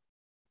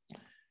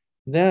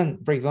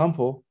 Then, for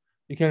example,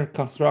 you can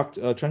construct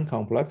a chain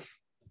complex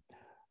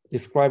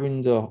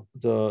describing the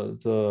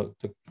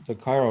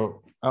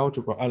chiral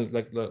algebra,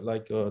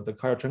 the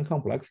chiral chain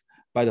complex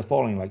by the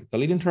following, like the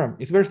leading term.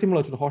 It's very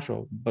similar to the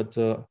Hochschild,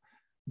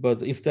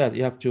 but instead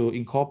you have to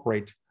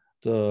incorporate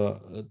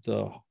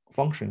the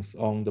functions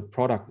on the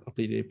product of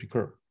the elliptic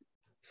curve.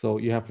 So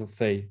you have to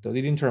say the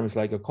leading term is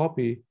like a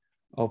copy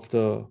of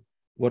the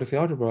vertex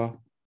algebra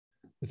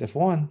with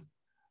F1.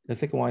 The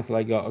second one is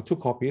like 2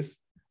 copies.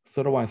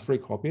 Third one is 3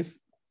 copies.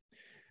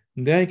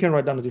 And then you can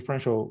write down the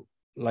differential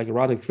like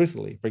rather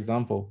explicitly. For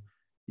example,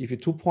 if you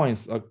 2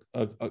 points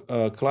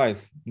collide,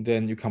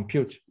 then you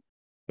compute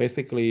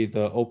basically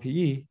the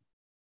OPE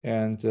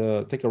and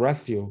take a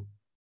ratio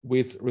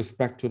with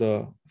respect to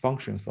the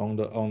functions on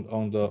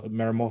the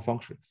Merrill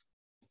functions.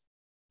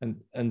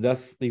 And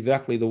that's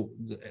exactly the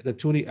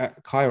 2D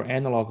chiral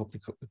analog of the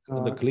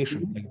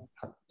collision.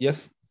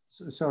 Yes?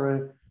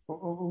 Sorry,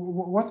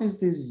 what is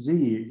this Z?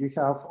 You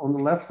have on the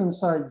left-hand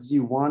side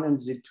Z1 and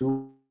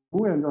Z2,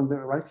 and on the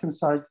right-hand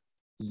side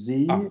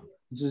Z,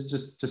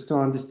 just to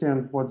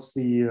understand what's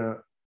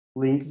the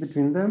link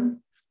between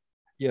them?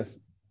 Yes.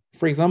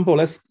 For example,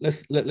 let's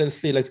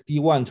see like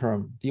D1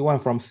 term, D1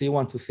 from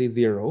C1 to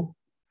C0.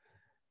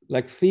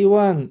 Like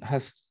C1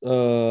 has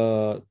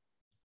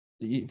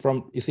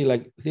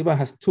C1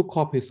 has 2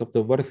 copies of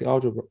the vertex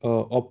algebra,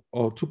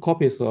 or 2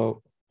 copies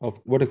of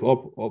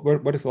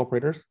vertex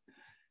operators,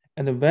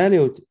 and the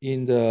valued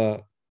in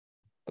the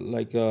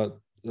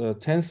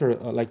tensor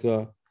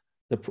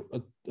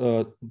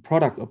the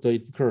product of the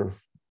curve,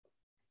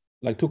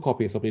 like 2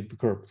 copies of the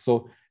curve.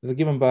 So it's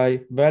given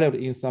by valued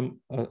in some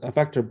a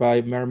factor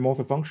by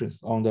meromorphic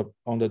functions on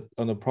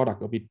the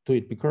product of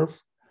two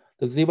curves.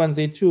 The Z1,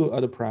 Z2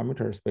 are the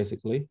parameters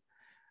basically.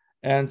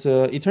 And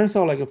it turns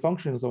out like the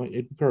functions on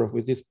a curve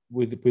with this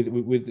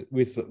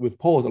with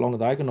poles along the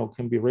diagonal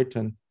can be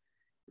written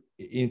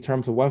in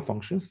terms of 1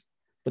 functions.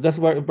 But that's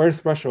very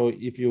special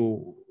if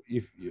you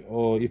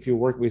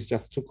work with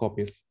just 2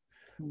 copies.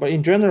 But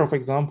in general, for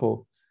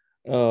example,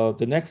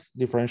 the next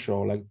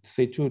differential like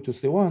C2 to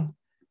C1,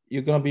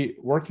 you're gonna be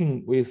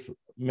working with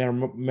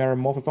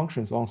meromorphic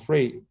functions on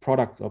 3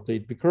 products of the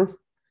curve.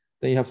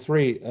 Then you have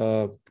 3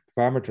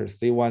 parameters,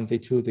 Z1,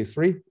 Z2,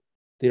 Z3.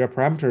 There are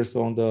parameters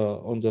on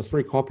the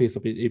 3 copies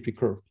of the AP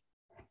curve.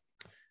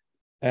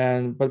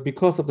 But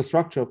because of the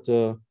structure of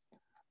they're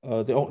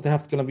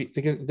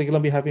gonna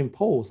be having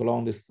poles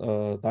along this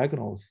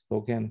diagonals,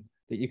 so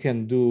you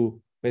can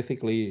do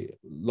basically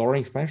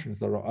lowering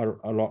expansions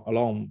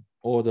along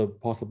all the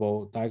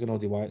possible diagonal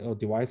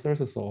divisors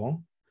and so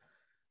on.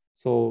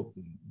 So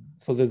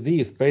the Z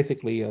is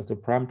basically the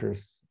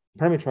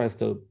parameterize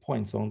the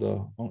points on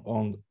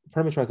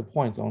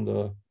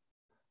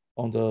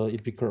the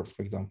EP curve,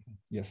 for example.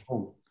 Yes.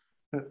 Oh,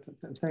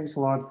 thanks a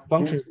lot.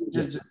 Function,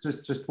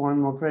 just one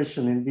more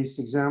question. In this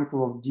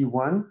example of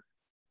D1,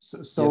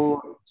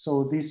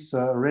 so this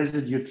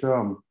residue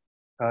term,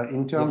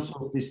 in terms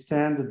of the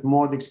standard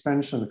mode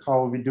expansion,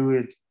 how we do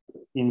it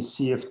in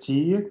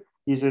CFT,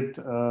 is it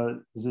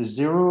the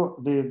 0?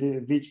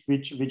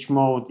 Which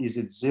mode is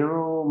it?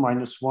 0,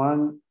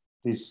 -1?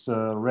 This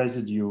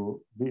residue,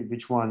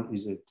 which one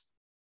is it?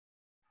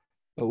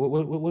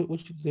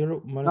 Which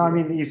 0? No, I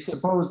mean, if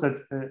suppose that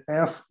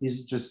F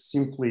is just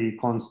simply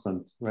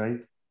constant,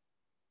 right?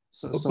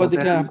 So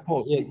then,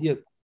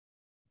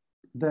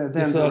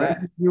 then the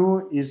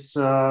residue is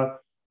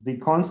the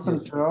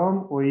constant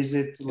term, or is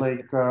it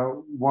like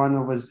one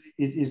of us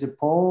is a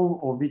pole,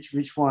 or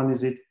which one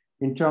is it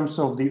in terms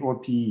of the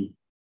OPE?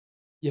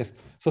 Yes.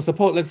 So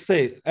suppose, let's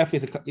say F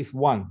is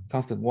 1,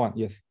 constant 1.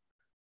 Yes.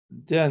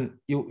 Then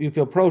if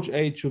you approach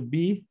A to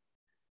B,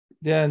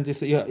 then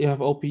this you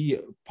have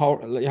OPE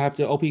power. You have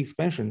the OPE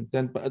expansion.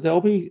 Then the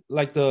OPE,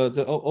 like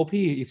the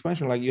OPE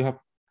expansion, like you have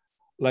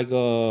like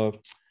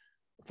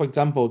for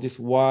example, this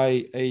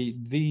Y A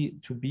Z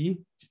to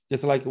B.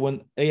 Just like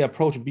when A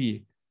approach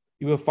B,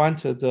 you will find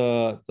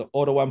the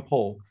order 1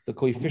 pole, the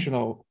coefficient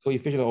of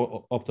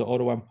the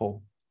order 1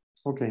 pole.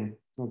 Okay.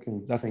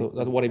 That's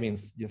what it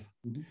means. Yes.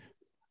 Mm-hmm.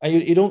 And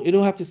you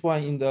don't have this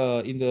one in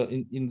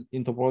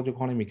topological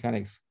quantum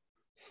mechanics.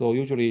 So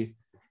usually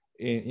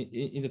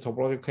in the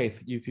topological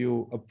case, if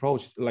you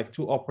approach like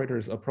 2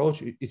 operators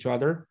approach each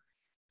other,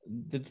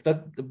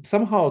 that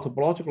somehow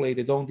topologically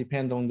they don't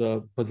depend on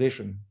the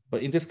position,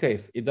 but in this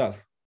case it does,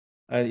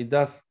 and it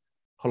does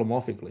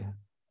holomorphically.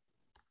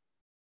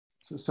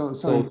 So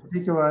in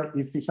particular,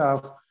 if we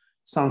have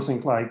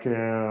something like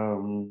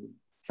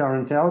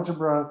current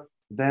algebra,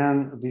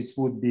 then this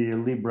would be a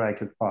Lie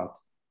bracket part,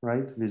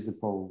 right? With the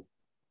pole.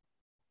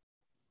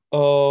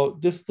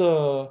 Just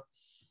the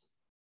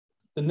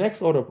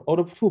next order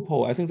two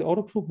pole. I think the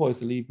order two pole is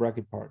the Lie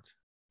bracket part.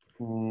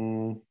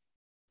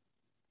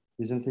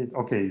 Isn't it?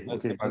 Okay.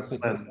 Okay.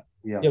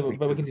 Yeah,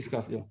 but we can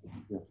discuss.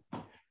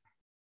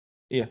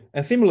 Yeah.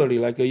 And similarly,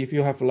 like if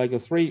you have like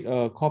three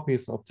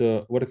copies of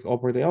the vertex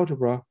operator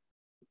algebra,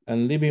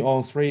 and living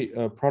on three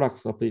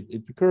products of the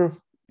elliptic curve,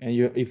 and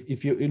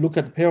if you look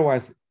at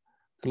pairwise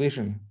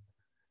collision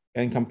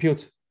and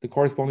compute the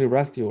corresponding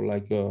residue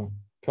like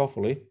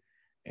carefully,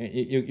 and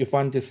you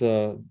find this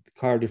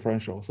chiral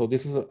differential. So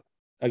this is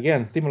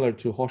again similar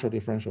to Horscher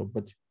differential,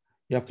 but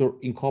you have to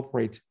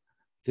incorporate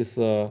this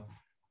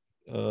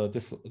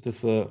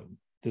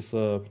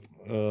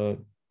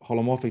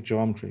holomorphic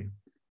geometry.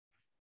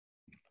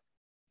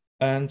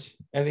 And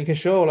you can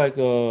show like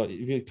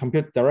if you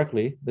compute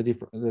directly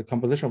the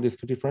composition of these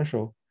two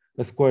differential,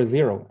 the square is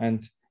 0.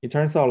 And it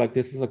turns out like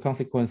this is a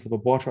consequence of a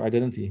Borcher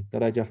identity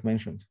that I just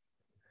mentioned.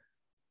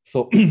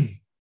 So, and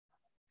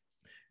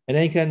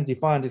then you can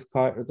define this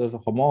there's a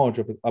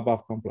homology of the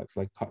above complex.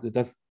 Like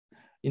that's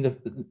in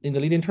the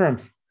leading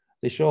terms,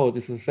 they show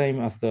this is the same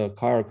as the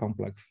chiral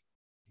complex,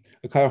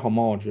 a chiral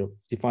homology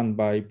defined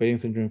by Bain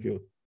syndrome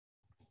field.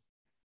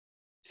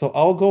 So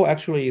our goal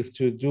actually is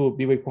to do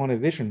B-way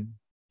quantization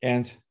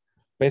and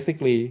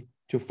basically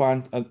to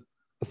find a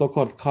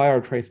so-called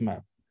chiral trace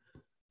map.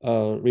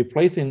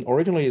 Replacing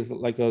originally is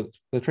like the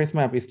trace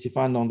map is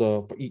defined on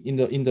the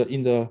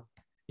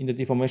in the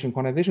deformation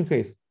quantization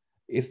case,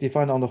 it's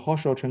defined on the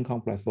Horscher chain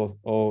complex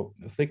or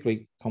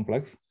cyclic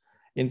complex.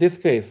 In this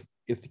case,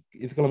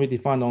 it's going to be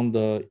defined on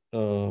the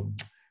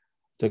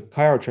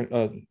chiral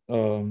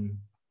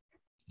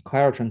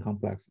chain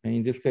complex, and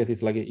in this case,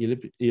 it's like an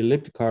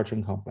elliptic chiral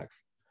chain complex.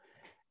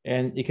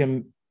 And you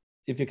can,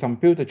 if you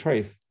compute the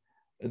trace,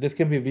 this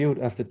can be viewed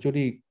as the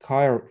 2D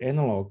chiral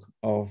analog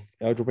of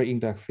algebraic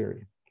index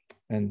theory,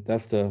 and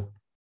that's the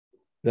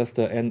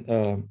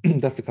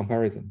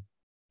comparison.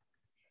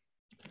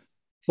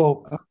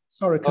 So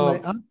sorry, can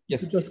I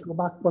yes. just go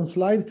back one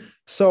slide?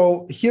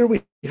 So here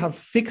we have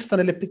fixed an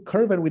elliptic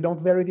curve and we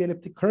don't vary the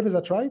elliptic curve, is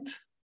that right?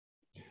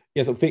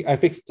 Yes, I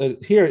fixed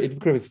here,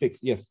 elliptic curve is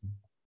fixed, yes.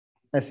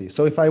 I see.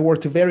 So if I were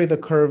to vary the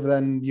curve,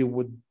 then you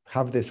would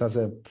have this as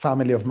a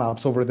family of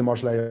maps over the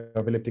moduli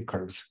of elliptic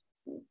curves.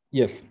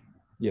 Yes,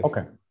 yes.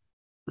 Okay.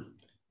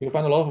 You can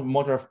find a lot of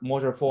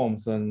modular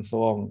forms and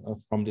so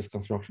on from this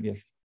construction,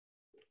 yes.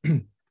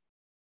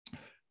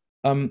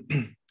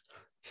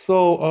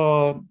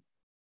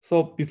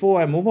 So before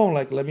I move on,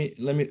 like let me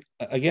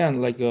again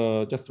like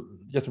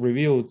just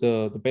review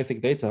the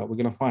basic data we're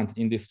gonna find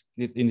in this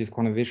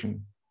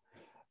quantization.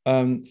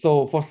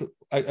 So first,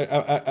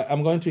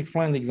 I'm going to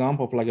explain the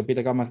example of like a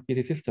beta gamma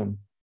BC system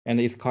and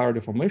its chiral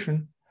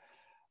deformation.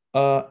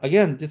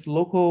 Again, these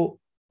local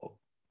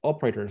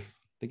operators,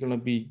 they're going to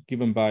be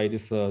given by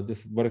this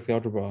vertex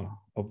algebra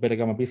of beta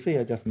gamma BC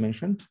I just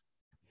mentioned.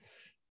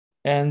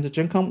 And the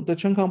chain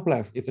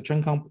complex is the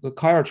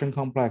chiral chain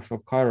complex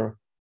of chiral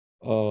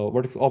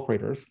vertex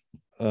operators.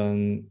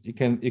 And you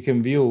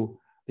can view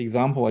the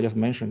example I just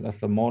mentioned as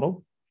the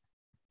model.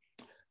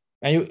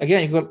 And you're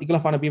going to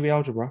find a BB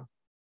algebra.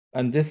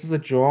 And this is the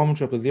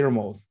geometry of the zero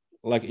modes.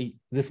 Like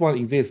this one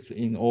exists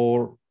in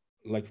all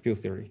like field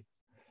theory.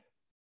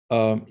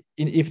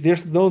 If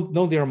there's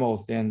no zero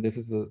modes, then this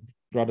is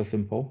rather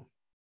simple.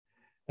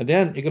 And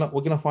then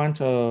we're gonna find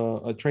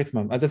a trace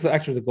map. And this is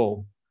actually the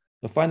goal: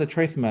 to find the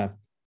trace map,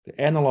 the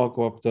analog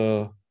of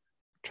the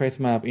trace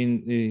map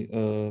in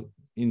the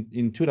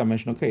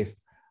two-dimensional case,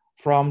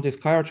 from this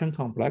chiral chain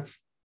complex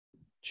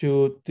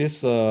to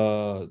this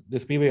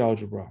BB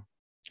algebra.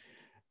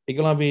 It's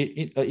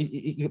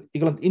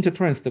gonna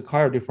intertrace the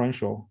chiral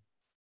differential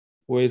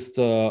with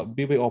the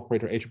BB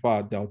operator H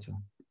bar delta,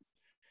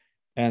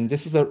 and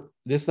this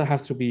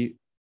has to be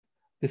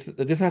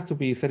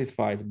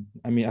satisfied.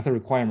 I mean, as a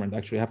requirement,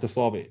 actually, I have to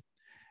solve it.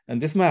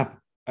 And this map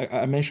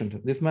I mentioned,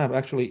 this map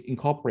actually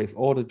incorporates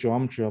all the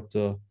geometry of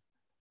the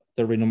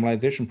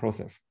renormalization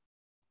process.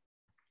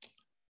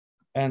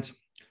 And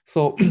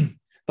so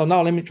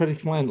now let me try to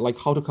explain like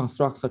how to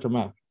construct such a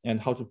map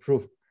and how to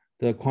prove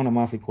the quantum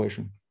mass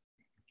equation.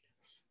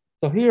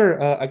 So here,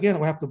 again,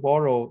 we have to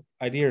borrow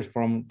ideas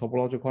from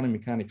topological quantum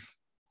mechanics.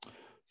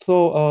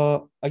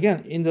 So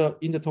again, in the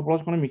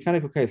topological quantum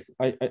mechanical case,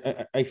 I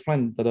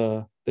explained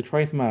that the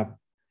trace map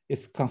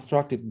is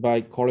constructed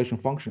by correlation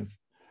functions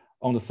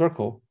on the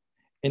circle.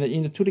 In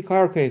the 2D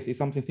chiral case, it's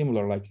something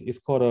similar, like it's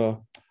called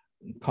a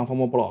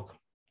conformal block.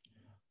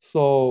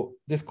 So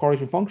these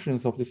correlation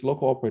functions of these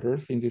local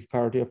operators in this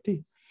chiral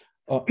DFT,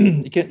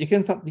 you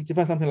can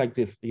define something like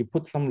this. You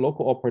put some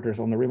local operators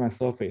on the Riemann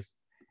surface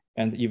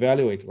and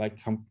evaluate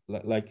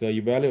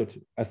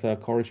evaluate as a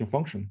correlation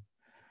function.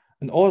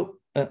 And all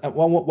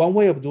one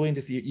way of doing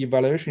this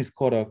evaluation is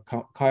called a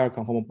chiral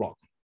conformal block.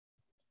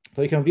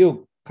 So you can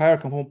view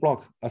chiral conformal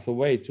block as a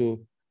way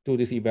to do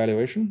this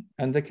evaluation,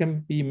 and there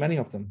can be many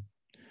of them.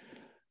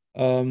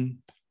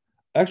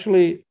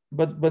 Actually,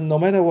 but no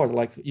matter what,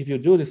 like if you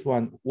do this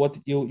one, what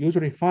you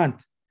usually find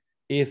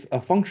is a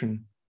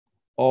function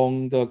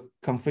on the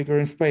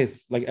configuring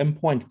space, like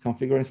endpoint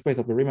configuring space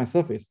of the Riemann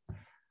surface,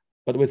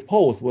 but with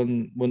poles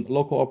when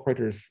local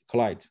operators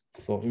collide.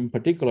 So in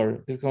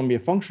particular, this is going to be a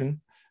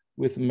function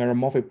with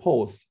meromorphic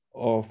poles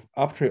of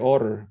arbitrary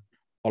order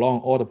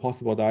along all the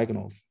possible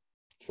diagonals.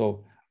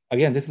 So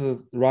again, this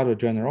is rather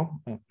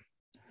general.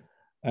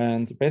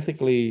 And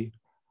basically,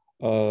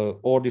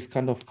 all these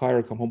kind of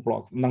chiral conformal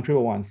blocks,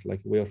 non-trivial ones,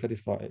 like will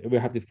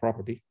have this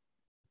property.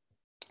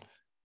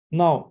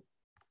 Now,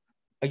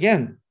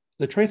 again,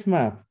 the trace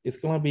map is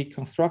going to be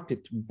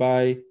constructed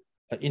by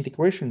an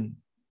integration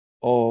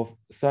of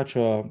such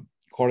a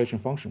correlation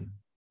function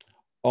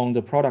on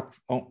the product,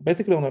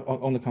 basically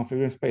on the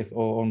configuring space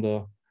or on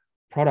the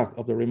product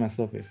of the Riemann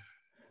surface.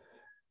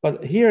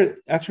 But here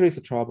actually is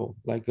the trouble,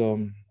 like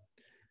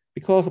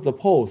because of the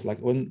poles, like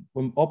when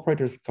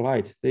operators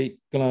collide, they're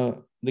gonna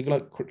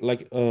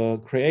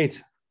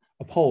create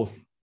a pole,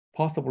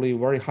 possibly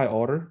very high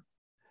order,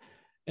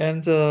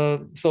 and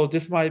so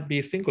this might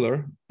be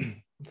singular.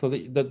 So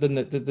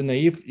the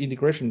naive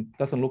integration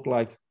doesn't look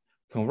like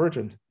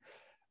convergent.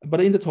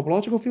 But in the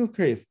topological field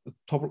case,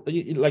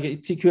 like a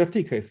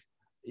TQFT case,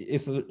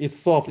 it's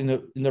solved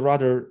in a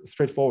rather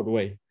straightforward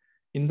way.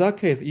 In that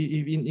case,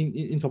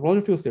 in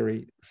topological field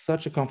theory,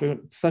 such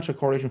a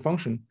correlation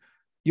function,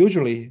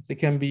 usually they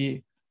can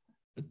be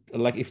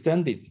like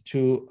extended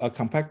to a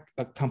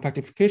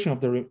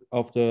compactification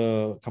of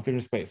the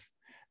configuring space.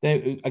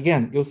 Then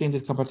again, using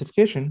this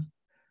compactification,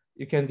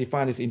 you can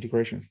define these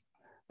integrations.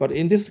 But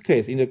in this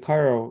case, in the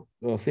chiral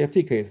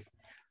CFT case,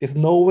 there's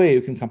no way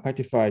you can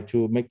compactify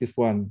to make this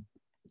one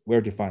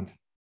well defined.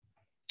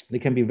 They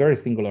can be very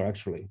singular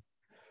actually.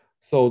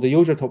 So the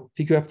usual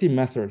TQFT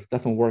method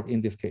doesn't work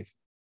in this case.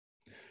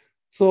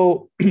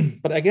 So,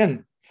 but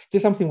again, this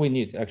is something we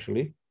need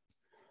actually.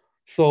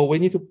 So we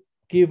need to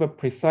give a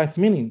precise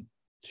meaning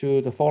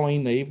to the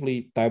following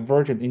naively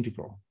divergent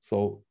integral.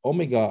 So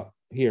omega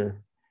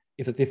here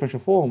is a differential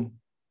form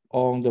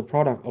on the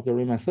product of the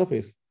Riemann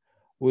surface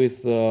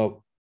with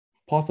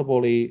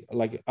possibly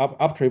like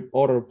arbitrary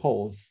order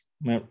poles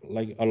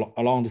like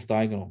along this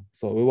diagonal.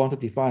 So we want to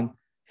define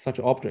such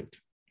an object.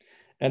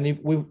 And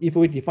if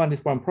we define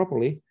this one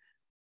properly,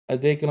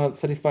 they're gonna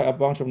satisfy a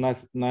bunch of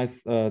nice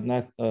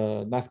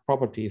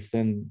properties,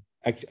 and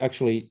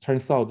actually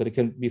turns out that it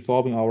can be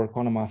solving our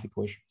quantum mass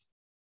equations.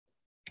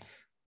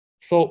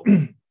 So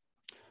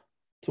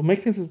to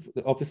make sense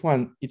of this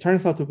one, it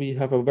turns out to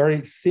have a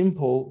very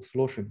simple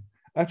solution.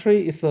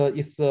 Actually,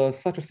 it's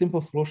such a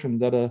simple solution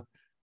that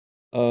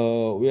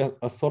we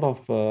are sort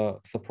of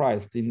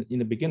surprised in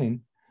the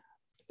beginning.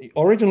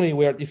 Originally,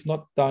 it's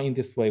not done in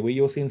this way.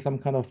 We're using some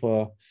kind of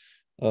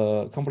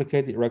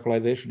complicated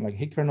regularization like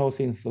hit kernel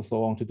scenes and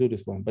so on to do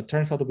this one, but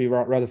turns out to be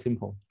rather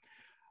simple.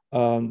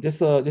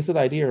 This is the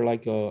idea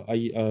like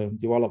I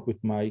developed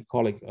with my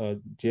colleague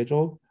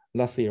Jejo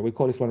last year. We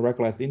call this one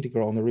regularized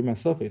integral on the Riemann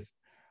surface.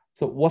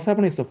 So what's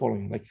happening is the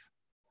following: like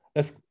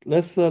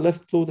let's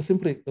do the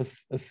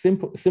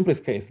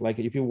simplest case. Like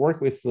if you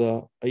work with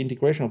an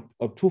integration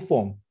of two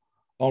form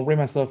on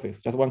Riemann surface,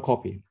 just one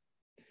copy.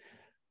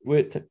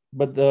 But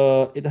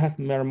it has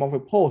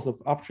meromorphic poles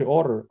of arbitrary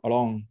order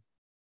along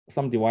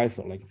some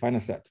divisor, like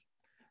finite set.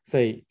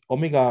 Say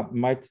omega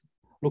might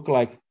look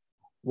like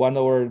 1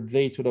 over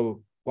z to the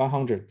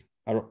 100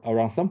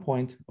 around some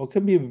point, or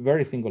can be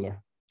very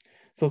singular.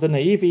 So the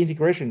naive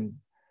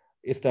integration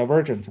is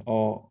divergent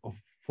for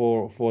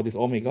this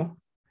omega.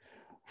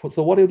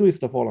 So what you do is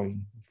the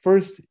following.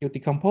 First, you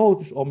decompose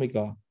this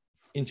omega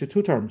into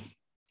two terms.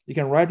 You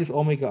can write this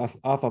omega as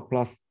alpha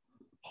plus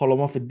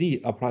holomorphic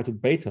d applied to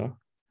beta.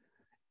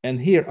 And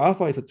here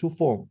alpha is a two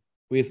form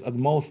with at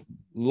most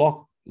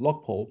log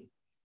pole.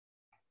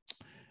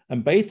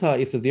 And beta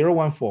is a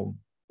 0-1 form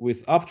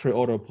with arbitrary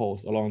order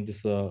poles along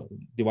this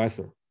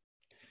divisor.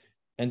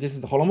 And this is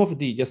the holomorphic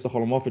d, just the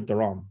holomorphic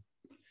Durand.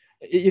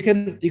 You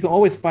can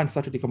always find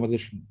such a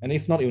decomposition, and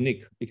it's not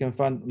unique. You can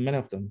find many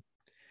of them.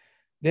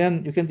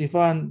 Then you can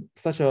define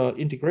such an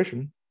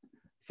integration.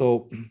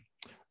 So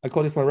I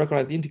call this one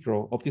regularized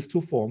integral of this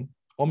two form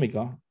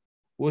omega,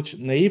 which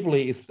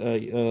naively is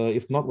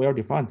not well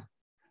defined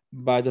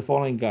by the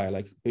following guy.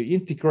 Like you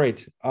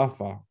integrate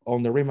alpha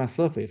on the Riemann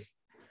surface,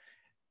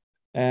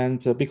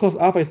 and because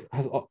alpha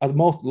has at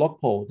most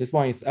log pole, this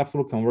one is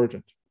absolute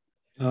convergent.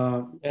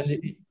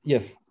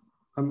 Yes.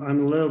 I'm a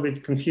little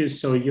bit confused.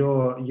 So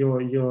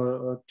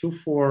your two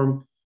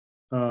form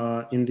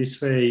in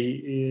this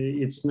way,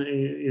 it's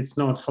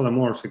not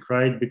holomorphic,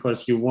 right?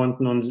 Because you want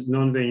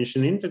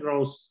non-vanishing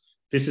integrals.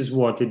 This is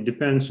what it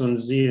depends on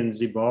z and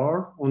z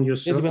bar on your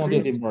surface. It depends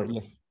on the z bar.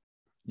 Yes.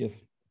 Yes.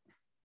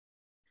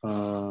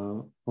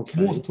 Okay.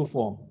 Smooth two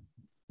form.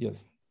 Yes.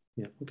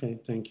 Yeah. Okay.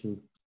 Thank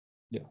you.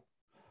 Yeah.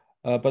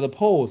 but the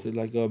poles is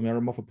like a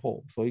meromorphic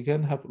pole. So you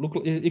can have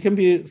it can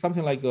be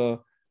something like a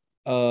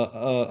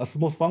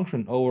smooth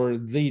function over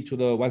z to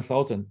the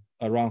 1000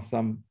 around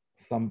some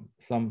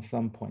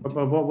point.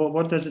 But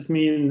what does it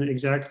mean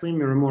exactly,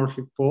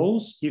 meromorphic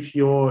poles, if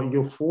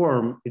your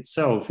form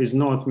itself is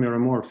not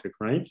meromorphic,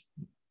 right?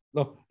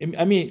 No,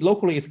 I mean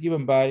locally it's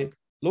given by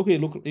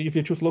if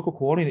you choose local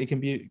coordinate, it can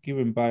be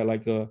given by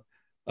like a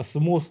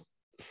smooth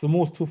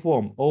two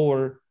form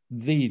over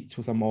z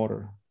to some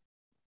order.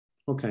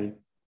 Okay.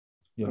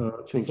 Yeah.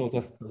 So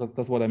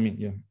that's what I mean.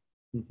 Yeah.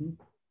 Mm-hmm.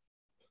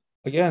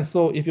 Again,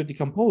 so if you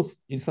decompose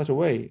in such a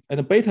way, and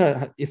the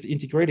beta is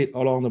integrated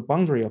along the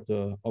boundary of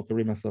the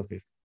Riemann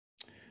surface,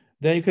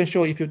 then you can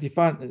show if you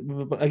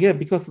define, but again,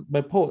 because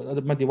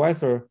my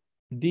divisor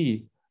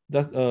d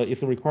that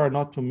is required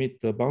not to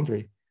meet the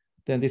boundary,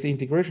 then this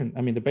integration,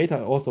 I mean, the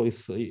beta also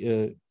is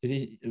the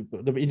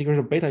integration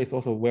of beta is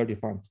also well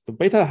defined. The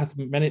beta has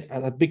many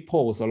big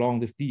poles along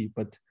this d,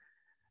 but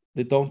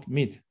they don't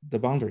meet the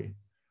boundary.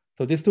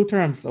 So these two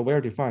terms are well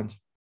defined,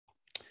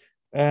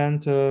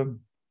 and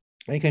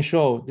you can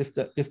show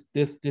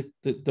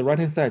the right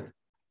hand side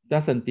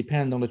doesn't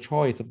depend on the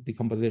choice of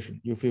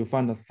decomposition. If you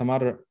find some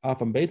other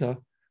alpha and beta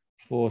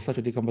for such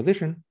a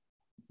decomposition,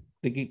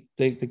 they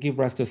give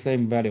rise to the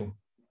same value.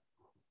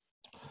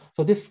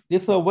 So this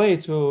is a way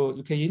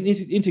you can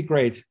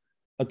integrate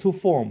a two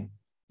form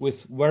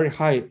with very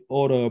high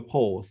order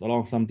poles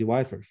along some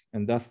divisors,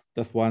 and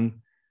that's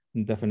one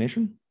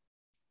definition.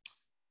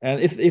 And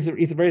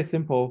it's a very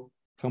simple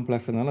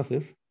complex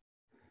analysis.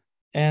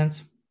 And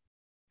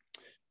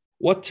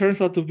what turns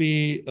out to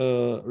be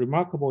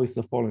remarkable is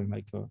the following: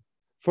 like,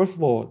 first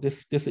of all,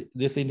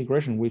 this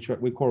integration, which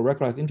we call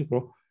regularized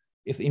integral,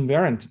 is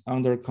invariant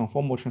under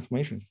conformal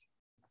transformations,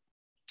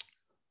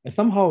 and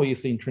somehow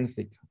it's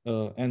intrinsic.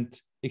 And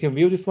you can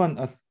view this one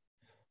as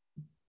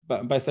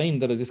by saying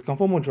that this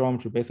conformal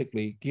geometry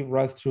basically gives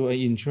rise to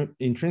an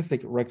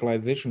intrinsic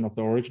regularization of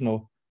the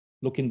original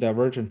looking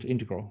divergent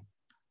integral.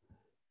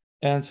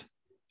 And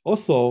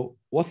also,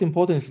 what's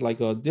important is like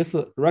this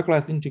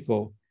regularized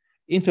integral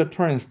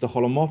interturns the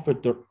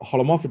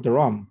holomorphic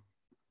theorem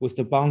with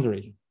the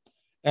boundary,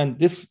 and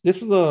this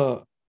is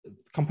a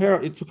compare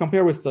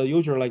with the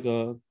usual like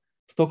a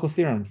Stokes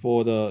theorem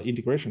for the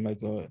integration,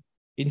 like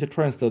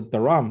interturns the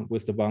theorem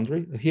with the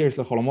boundary. Here's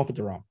the holomorphic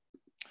theorem,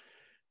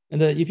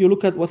 and if you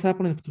look at what's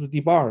happening to the d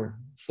bar,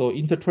 so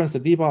interturns the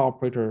d bar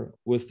operator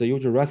with the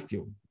usual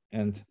residue,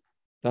 and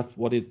that's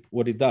what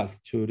it does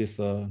to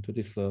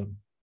this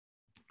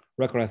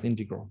regularized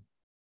integral.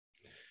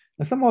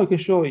 And somehow you can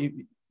show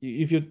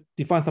if you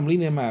define some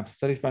linear maps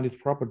satisfying this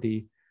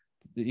property,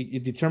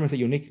 it determines a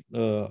unique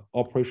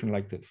operation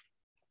like this.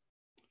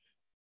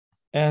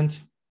 And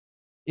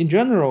in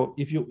general,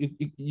 if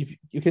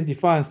you can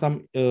define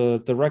some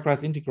the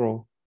regularized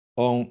integral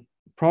on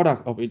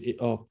product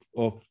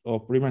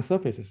of Riemann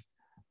surfaces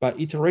by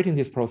iterating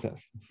this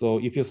process. So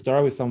if you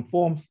start with some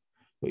forms,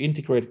 you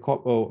integrate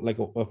like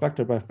a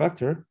factor by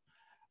factor,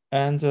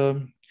 and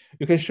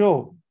you can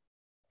show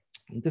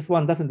this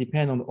one doesn't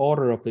depend on the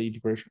order of the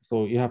integration.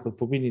 So you have the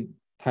forbidden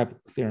type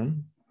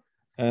theorem,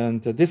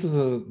 and this is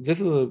a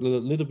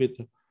little bit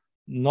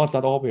not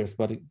that obvious,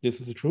 but this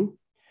is true.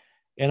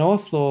 And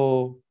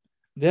also,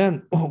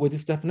 then with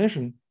this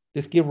definition,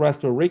 this gives rise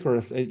to a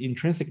rigorous and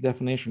intrinsic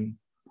definition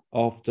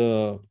of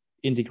the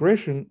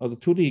integration of the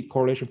 2D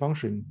correlation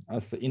function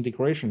as the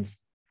integrations.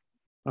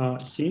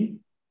 See?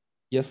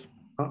 Yes.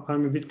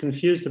 I'm a bit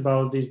confused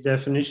about this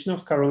definition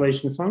of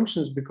correlation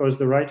functions, because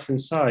the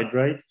right-hand side,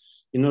 right?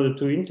 In order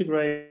to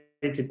integrate,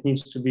 it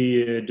needs to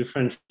be a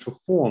differential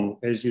form,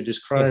 as you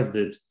described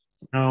it.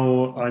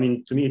 Now, I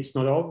mean, to me, it's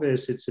not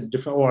obvious. It's a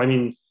different, or I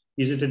mean,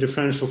 is it a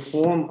differential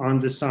form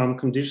under some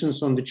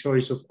conditions on the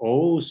choice of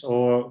O's,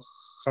 or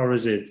how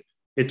is it?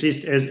 At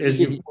least as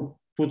you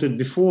put it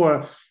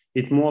before,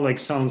 it more like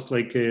sounds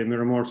like a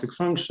meromorphic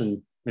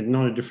function and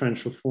not a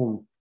differential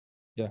form.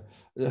 Yeah,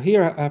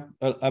 here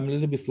I'm a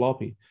little bit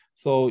sloppy.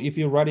 So if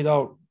you write it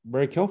out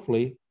very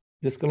carefully,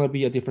 this is gonna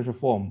be a differential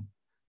form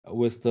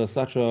with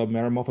such a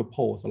meromorphic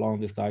poles along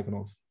these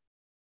diagonals.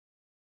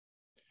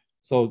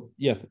 So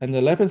yes, and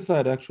the left-hand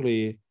side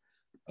actually,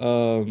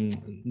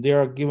 they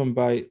are given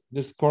by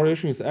this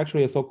correlation is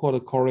actually a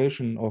so-called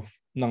correlation of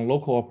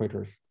non-local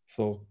operators.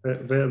 So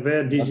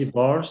where dizzy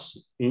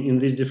bars in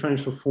this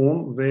differential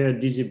form, where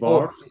dizzy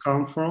bars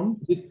come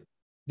from?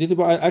 Dizzy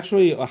bar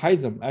actually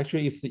hide them.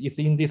 Actually, it's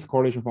in this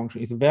correlation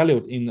function. It's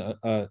valued in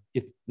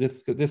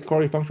this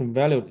correlation function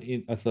valued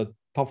in as a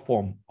top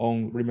form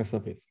on Riemann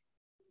surface.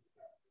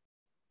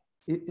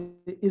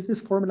 Is this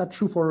formula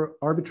true for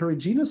arbitrary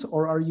genus,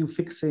 or are you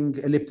fixing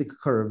elliptic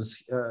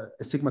curves,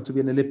 sigma to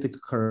be an elliptic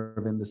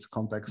curve in this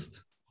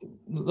context?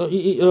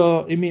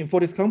 I mean, for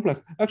this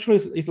complex, actually,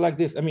 it's like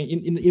this. I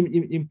mean,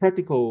 in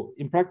practical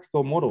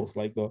models,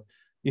 like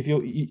if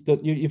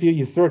you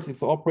insert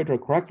this operator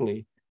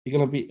correctly, you're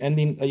gonna be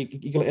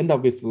you're gonna end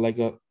up with like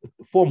a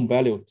form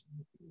valued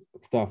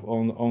stuff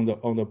on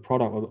the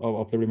product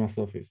of the Riemann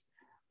surface.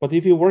 But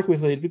if you work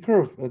with a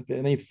curve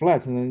and it's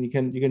flat, and then you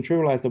can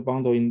trivialize the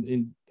bundle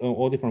in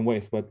all different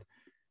ways. But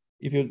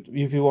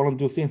if you want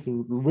to do things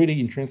really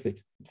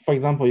intrinsic. For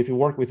example, if you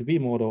work with V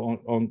model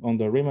on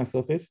the Riemann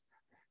surface,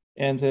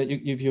 and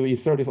if you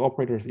insert these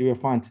operators, you will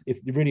find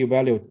it's really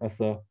valued as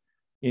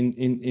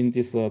in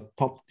these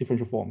top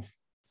differential forms.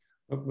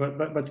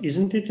 But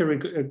isn't it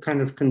a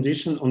kind of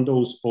condition on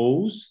those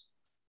O's?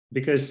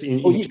 Because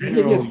in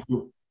general, yes.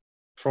 you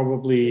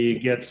probably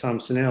get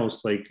something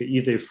else, like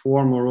either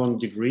form or on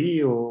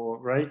degree, or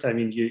right? I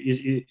mean,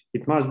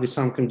 it must be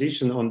some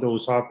condition on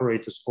those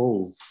operators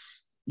O.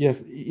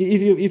 Yes,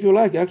 if you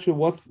like, actually,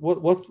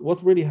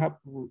 what's really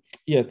happening?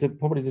 Yeah,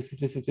 probably this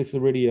is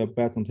really a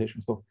bad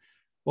notation. So,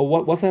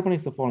 well, what's happening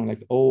is the following: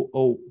 like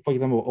for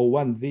example,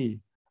 O1Z.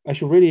 I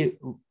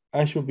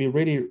should be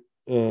really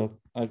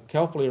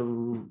carefully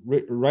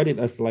write it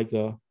as like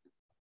a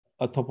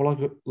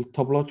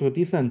topological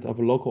descent of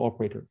a local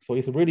operator. So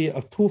it's really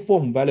a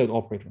two-form valued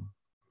operator.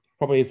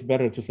 Probably it's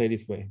better to say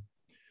this way.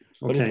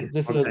 Okay.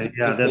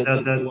 Yeah,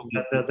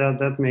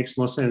 that makes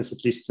more sense,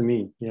 at least to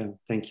me. Yeah,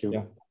 thank you.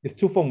 Yeah, it's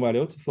two-form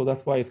valued, so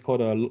that's why it's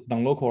called a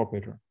non-local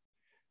operator.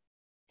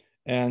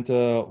 And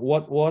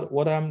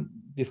what I'm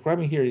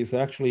describing here is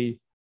actually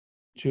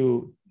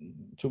to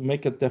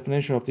make a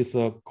definition of these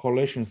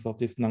correlations of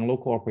these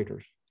non-local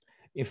operators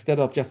instead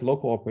of just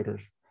local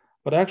operators.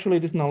 But actually,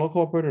 this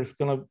non-local operator is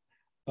gonna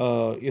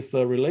is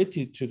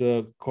related to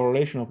the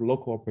correlation of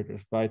local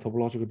operators by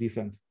topological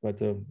descent.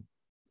 But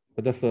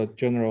that's a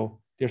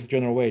general. There's a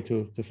general way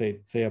to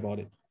say about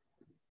it.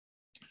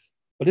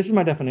 But this is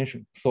my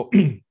definition. So,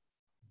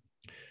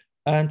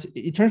 and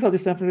it turns out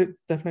this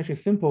definition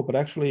is simple, but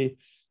actually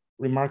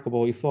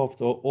remarkable. It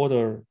solves all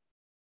the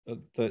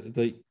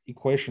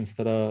equations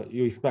that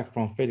you expect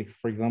from physics.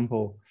 For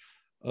example,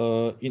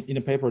 in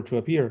a paper to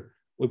appear,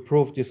 we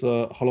proved this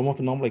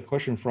holomorphic normal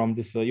equation from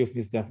this using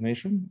this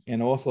definition,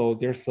 and also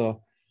there's a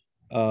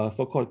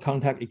so-called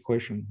contact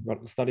equation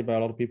studied by a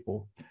lot of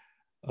people.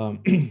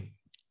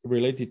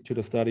 Related to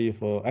the study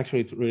of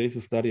related to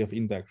the study of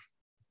index.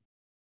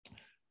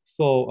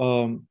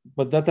 So,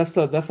 but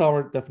that's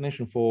our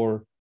definition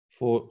for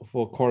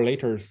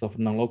correlators of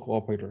non-local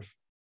operators.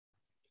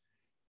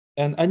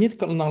 And I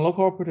need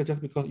non-local operator just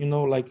because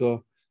like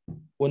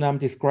when I'm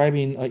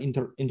describing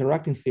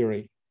interacting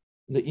theory,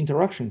 the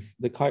interactions,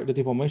 the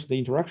deformation, the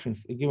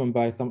interactions are given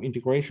by some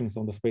integrations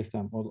on the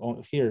spacetime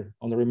or here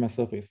on the Riemann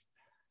surface.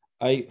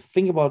 I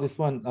think about this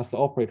one as the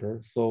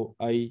operator, so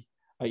I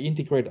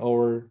integrate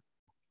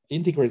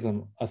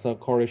them as a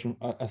correlation,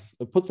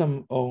 put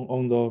them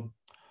on the,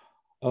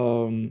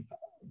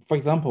 for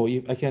example,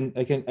 if I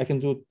can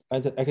do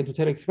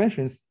Taylor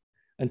expansions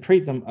and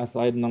treat them as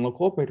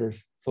non-local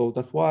operators. So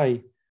that's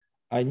why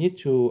I need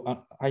to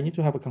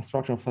have a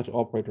construction of such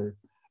operator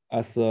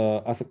as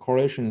a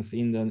correlations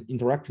in the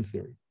interaction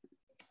theory.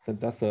 So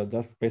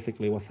that's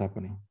basically what's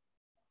happening.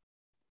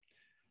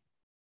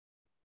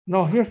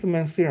 Now here's the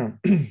main theorem.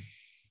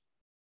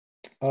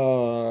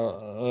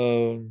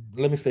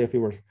 Let me say a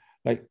few words.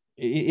 Like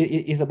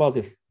it's about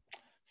this.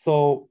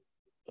 So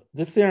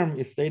this theorem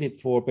is stated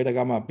for beta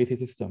gamma BC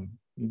system,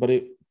 but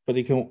it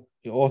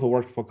also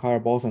works for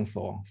chiral boson and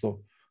so on.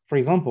 So for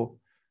example,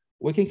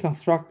 we can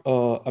construct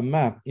a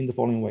map in the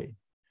following way.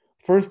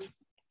 First,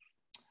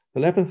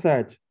 the left-hand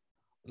side,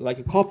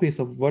 like copies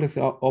of vertex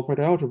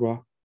operator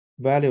algebra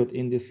valued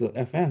in this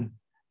Fn,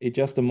 is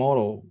just a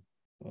model.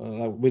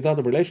 Without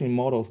the relation, it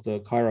models the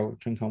chiral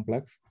chain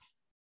complex.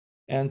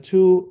 And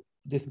two,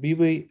 this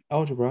BV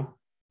algebra,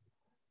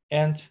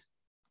 and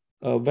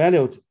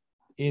valued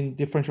in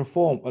differential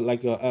form,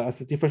 as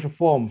differential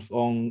forms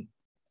on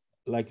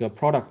like a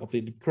product of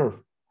the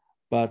curve,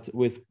 but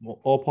with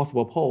all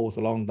possible poles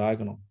along the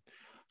diagonal.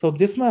 So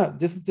this map,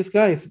 this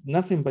guy is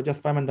nothing but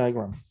just Feynman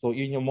diagrams. So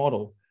in your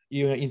model, in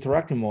your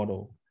interacting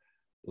model,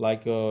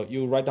 like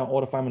you write down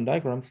all the Feynman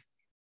diagrams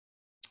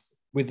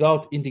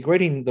without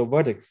integrating the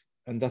vertex,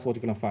 and that's what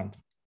you're gonna find.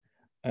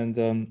 And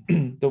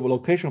the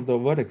location of the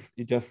vertex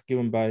is just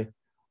given by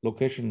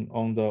location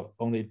on the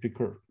elliptic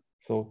curve.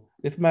 So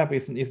this map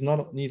is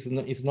not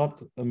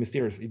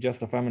mysterious. It's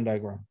just a Feynman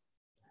diagram.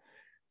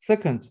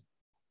 Second,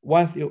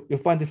 once you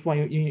find this one,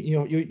 you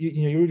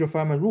use your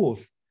Feynman rules,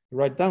 you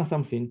write down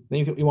something,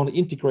 then you want to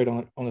integrate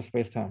on the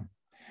space-time.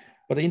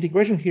 But the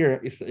integration here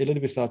is a little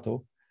bit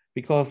subtle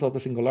because of the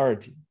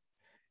singularity,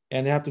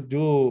 and you have to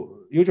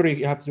do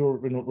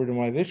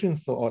renormalization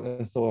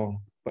and so on.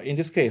 But in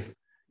this case,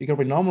 you can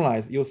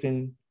renormalize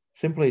using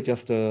simply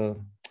just the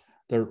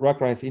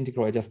regularized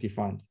integral I just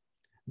defined.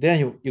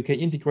 Then you can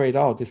integrate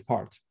out this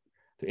part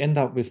to end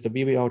up with the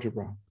BV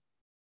algebra.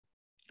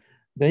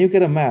 Then you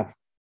get a map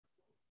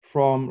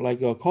from like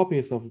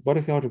copies of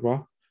vertex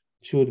algebra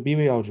to the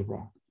BV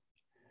algebra.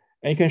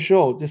 And you can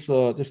show this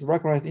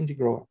regularized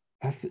integral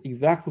has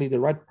exactly the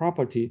right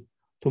property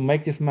to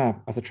make this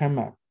map as a chain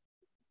map.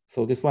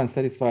 So this one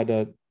satisfies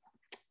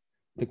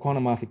the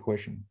quantum mass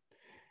equation.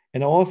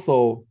 And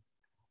also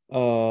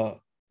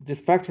these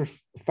factors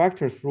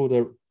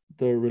through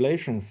the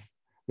relations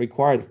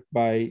required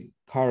by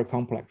chiral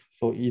complex.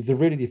 So it's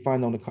really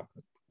defined on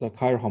the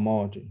chiral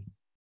homology.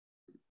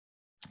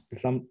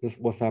 This is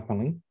what's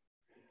happening.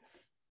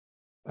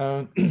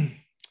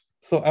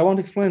 So I want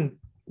to explain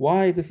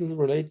why this is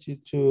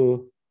related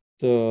to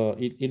the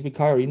Elliptic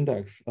chiral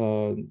index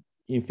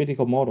in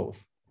physical models.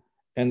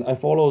 And I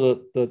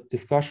follow the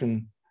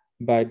discussion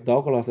by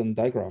Douglas and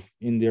Digraph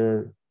in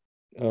their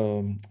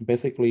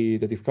basically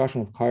the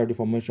discussion of chiral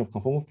deformation of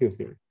conformal field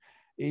theory.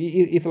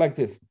 It's like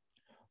this.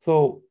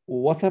 So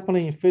what's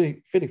happening in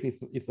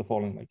physics is the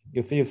following. Like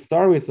you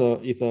start with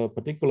a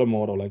particular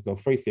model, like a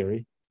free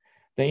theory,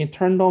 then you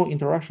turn on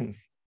interactions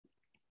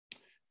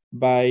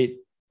by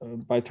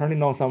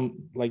turning on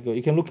some, like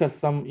you can look at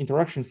some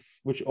interactions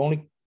which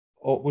only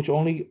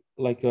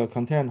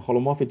contain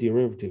holomorphic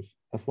derivatives.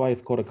 That's why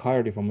it's called a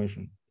chiral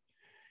deformation.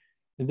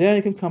 And then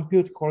you can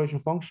compute correlation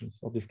functions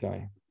of this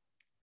guy.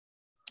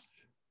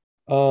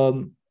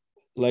 Then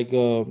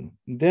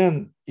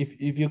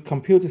if you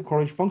compute these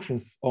correlation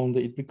functions on the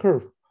Elliptic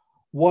curve,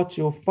 what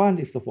you'll find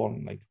is the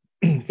following, like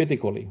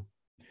physically.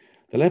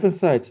 The left-hand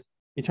side,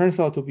 it turns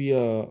out to be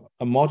a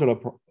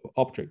modular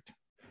object.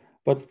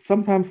 But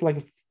sometimes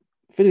like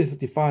physicists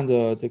define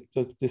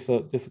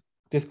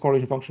this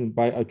correlation function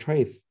by a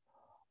trace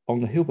on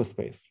the Hilbert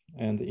space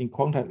and in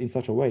quantize in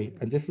such a way.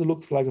 And this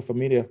looks like a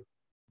familiar,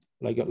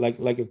 like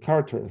a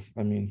characters.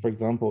 I mean, for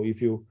example,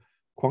 if you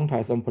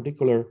quantize some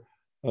particular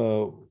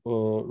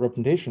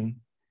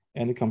representation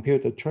and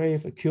compute the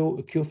trace, a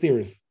Q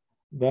series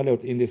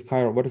valued in this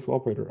chiral vertex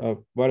operator,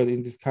 valued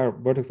in this chiral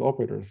vertex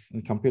operators,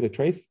 and compute the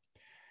trace.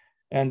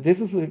 And this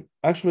is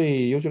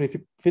actually usually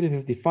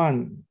physicists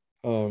define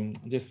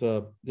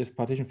this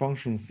partition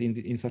functions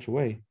in such a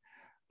way.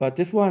 But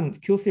this one,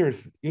 Q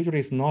series, usually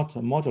is not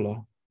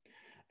modular.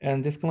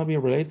 And this is going to be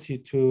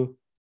related to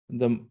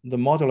the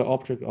modular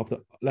object of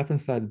the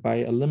left-hand side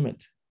by a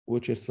limit,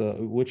 which is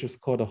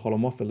called a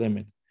holomorphic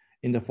limit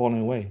in the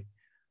following way.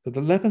 So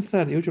the left-hand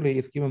side usually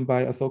is given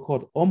by a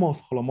so-called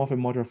almost holomorphic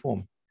modular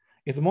form.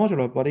 It's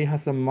modular, but it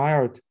has a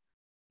mild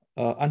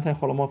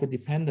anti-holomorphic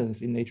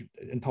dependence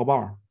in tau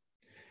bar.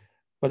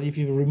 But if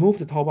you remove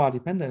the tau bar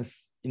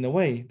dependence in a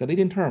way, the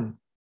leading term,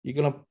 you're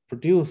going to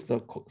produce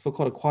the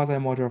so-called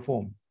quasi-modular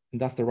form,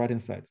 and that's the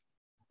right-hand side.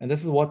 And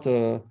this is what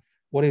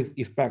is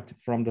expect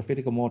from the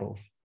physical models.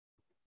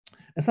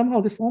 And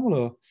somehow this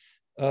formula,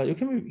 you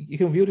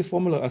can view this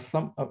formula as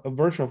a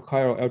version of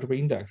chiral algebraic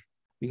index,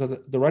 because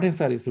the right-hand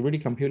side is really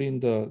computing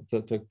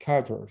the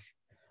characters.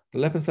 The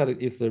left-hand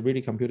side is the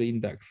really computed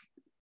index.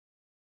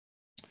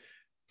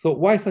 So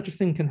why such a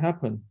thing can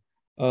happen?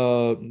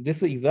 This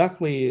is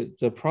exactly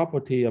the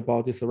property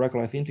about this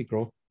regularized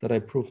integral that I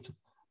proved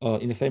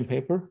in the same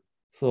paper.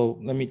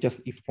 So let me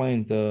just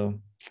explain the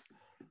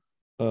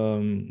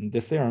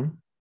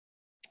theorem.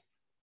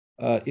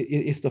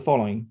 It's the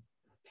following.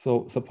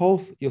 So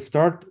suppose you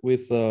start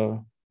with a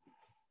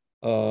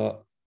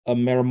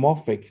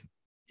meromorphic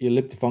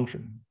elliptic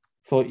function.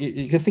 So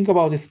you can think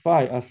about this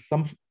phi as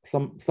some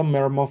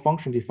meromorphic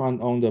function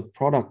defined on the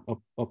product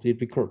of the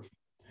elliptic curve,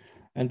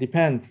 and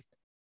depends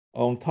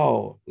on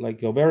tau,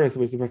 like varies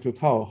with respect to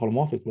tau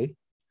holomorphically.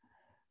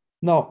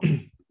 Now,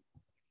 you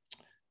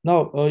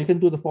can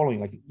do the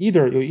following: like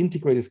either you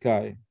integrate this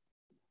guy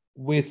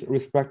with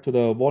respect to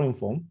the volume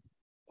form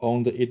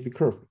on the elliptic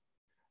curve,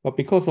 but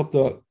because of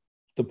the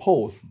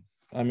poles,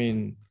 I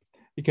mean,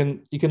 you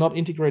cannot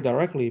integrate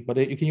directly, but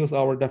you can use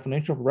our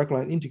definition of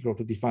regularized integral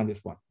to define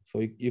this one. So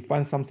you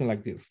find something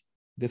like this.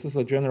 This is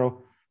a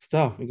general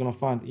stuff you're gonna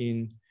find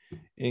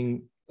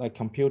in like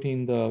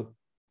computing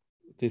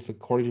these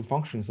correlation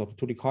functions of the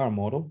 2D chiral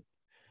model.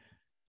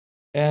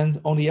 And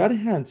on the other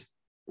hand,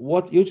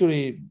 what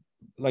usually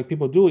like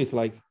people do is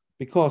like,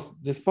 because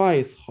this phi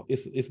is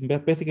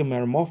basically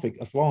meromorphic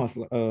as long as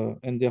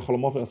and they're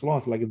holomorphic as long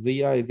as like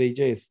zi,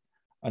 zij's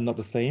are not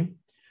the same.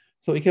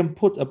 So you can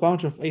put a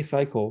bunch of A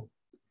cycle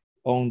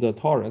on the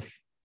torus,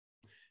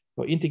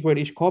 or integrate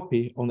each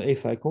copy on the A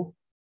cycle,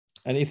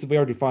 and it's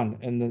well defined,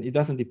 and it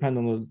doesn't depend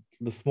on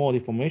the small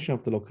deformation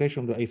of the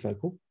location of the A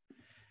cycle.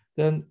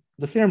 Then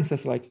the theorem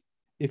says like,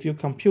 if you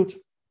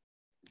compute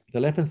the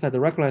left-hand side, the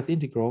regularized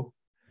integral,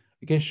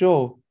 you can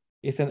show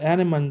it's an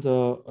element,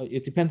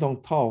 it depends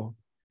on tau,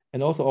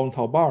 and also on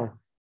tau bar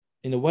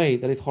in a way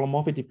that is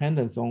holomorphic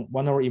dependence on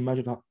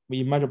 1/,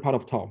 imagined part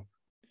of tau.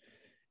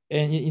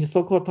 And in the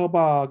so-called tau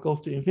bar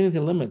goes to infinity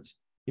limit,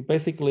 you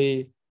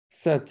basically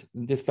set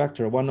this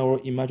factor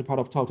 1/, imagined part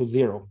of tau to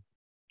 0.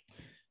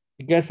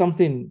 You get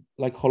something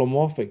like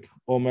holomorphic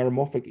or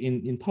meromorphic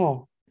in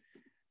tau,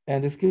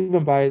 and it's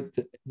given by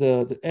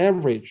the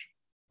average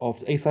of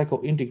the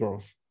A-cycle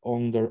integrals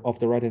of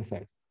the right-hand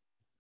side.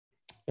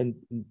 And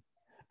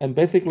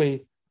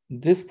basically,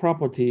 this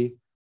property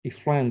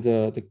explains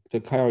the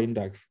chiral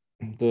index,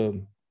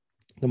 the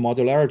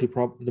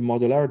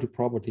modularity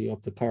property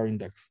of the chiral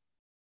index.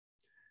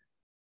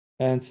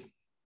 And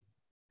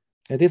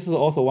this is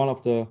also one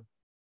of the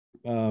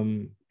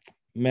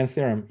main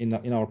theorem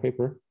in our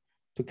paper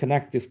to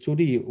connect this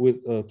 2D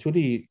with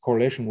 2D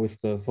correlation with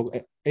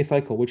the A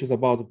cycle, which is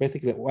about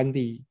basically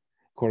 1D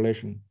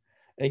correlation.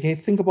 And you can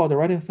think about the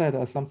right-hand side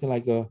as something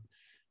like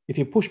if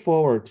you push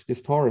forward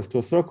this torus to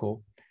a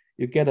circle,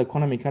 you get a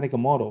quantum mechanical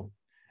model,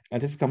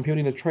 and this is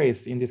computing the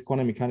trace in this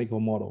quantum mechanical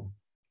model.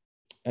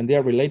 and they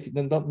are related,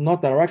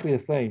 not directly the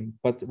same,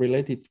 but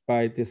related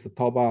by this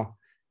tau bar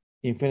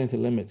infinity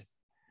limit.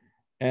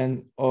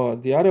 And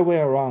the other way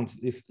around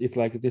is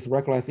like this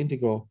regularized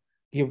integral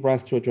give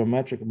rise to a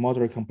geometric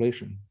modular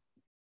completion.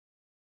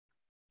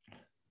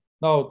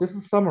 Now, this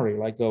is summary.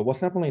 Like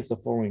what's happening is the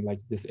following: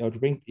 like this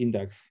algebraic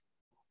index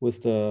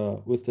with the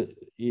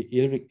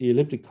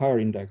elliptic chiral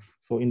index.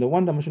 So in the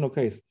one-dimensional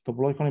case,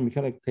 topological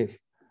mechanical case,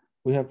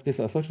 we have this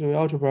associative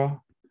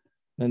algebra,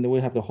 then we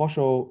have the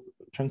Herschel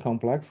chain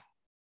complex,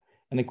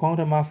 and the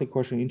quantum mass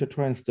equation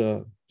intertwines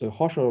the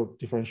Herschel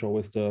differential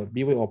with the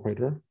BV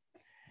operator,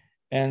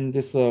 and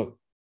this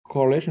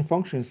correlation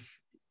functions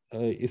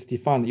is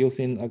defined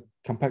using a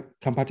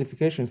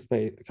compactification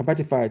space,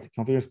 compactified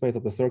configuration space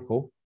of the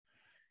circle.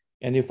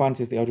 And you find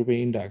this the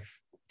algebraic index.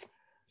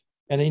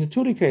 And in the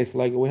 2D case,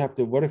 like we have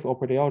the vertex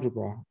operator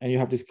algebra, and you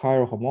have this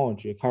chiral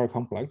homology, chiral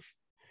complex,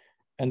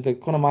 and the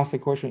quantum mass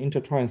equation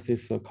intertwines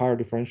this chiral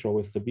differential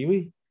with the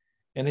BV.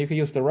 And you can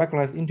use the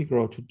regularized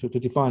integral to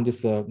define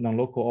this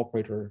non-local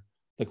operator,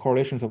 the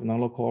correlations of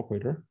non-local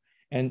operator,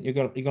 and you're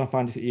gonna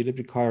find this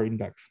elliptic chiral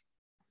index.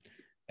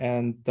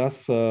 And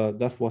that's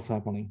what's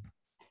happening.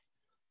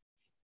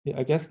 Yeah,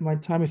 I guess my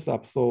time is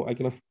up, so I'm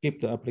gonna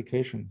skip the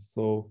application.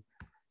 So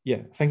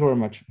yeah, thank you very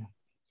much.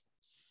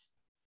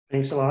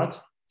 Thanks a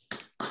lot.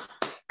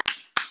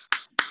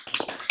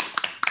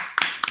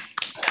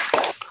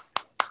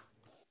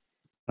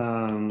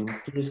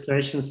 Please,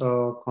 questions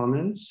or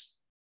comments?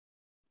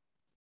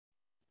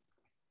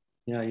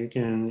 Yeah, you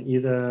can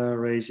either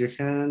raise your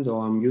hand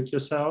or unmute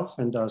yourself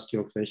and ask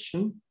your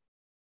question.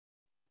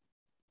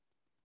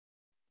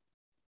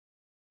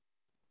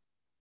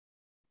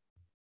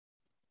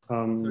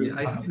 Sorry,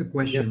 I have a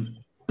question.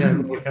 Yeah,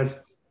 go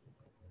ahead.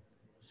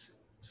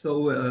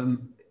 So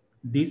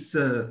this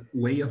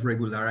way of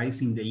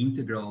regularizing the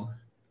integral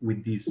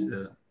with this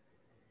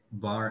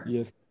bar,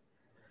 Yes.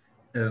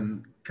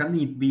 Can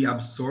it be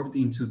absorbed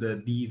into the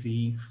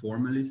BV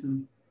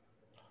formalism?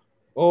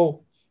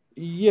 Oh,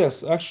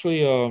 yes,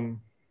 actually,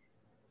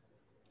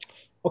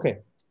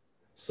 okay.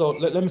 So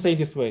let me say it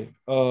this way.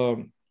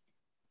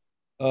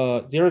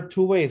 There are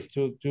two ways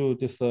to do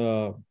this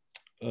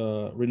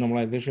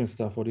renormalization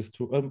stuff for these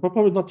two, but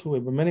probably not two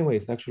ways, but many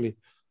ways actually.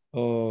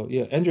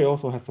 Yeah, Andre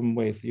also has some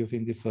ways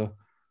using this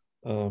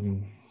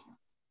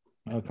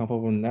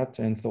conformal net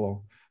and so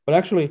on. But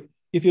actually,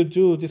 if you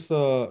do this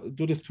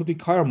 2D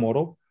chiral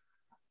model,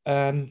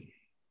 and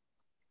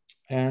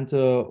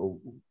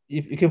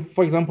if you can,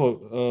 for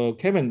example,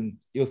 Kevin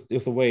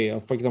use a way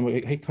of, for example,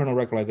 Higgs kernel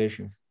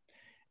regularizations,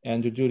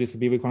 and you do this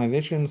BV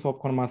quantization, solve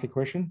quantum mass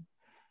equation,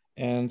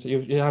 and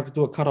you have to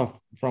do a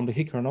cutoff from the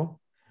Higgs kernel.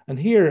 And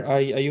here I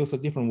use a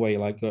different way,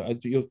 like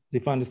you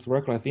define this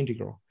regularized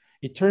integral.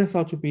 It turns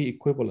out to be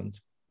equivalent,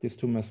 these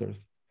two methods.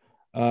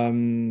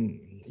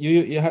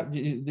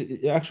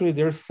 Actually,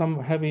 there's some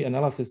heavy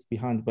analysis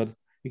behind, but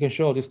you can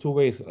show these two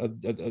ways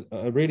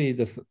are really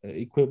the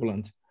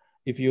equivalent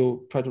if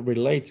you try to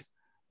relate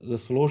the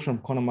solution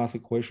of quantum mass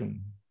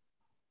equation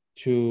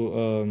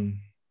to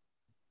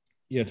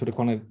to the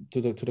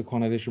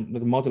quantization, the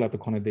moduli of the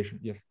quantization.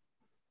 Yes.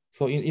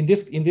 So in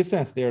this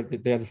sense, they are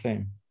the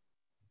same.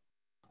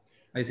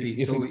 I see.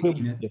 It's so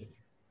yes.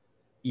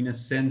 in a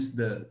sense,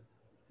 the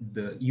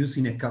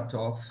using a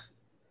cutoff,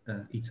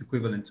 it's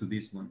equivalent to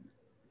this one.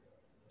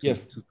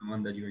 Yes. To the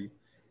one that you're.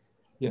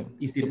 Yeah.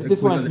 Is it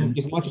this one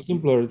is much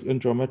simpler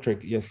and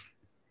geometric. Yes.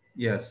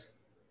 Yes.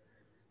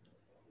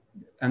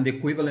 And the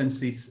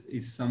equivalence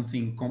is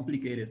something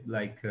complicated,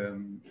 like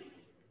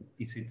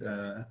is it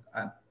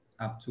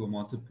up to a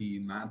multiply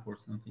map or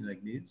something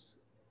like this?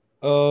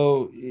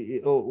 I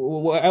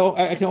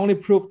can only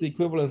prove the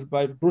equivalence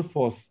by brute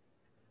force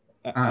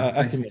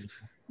estimate.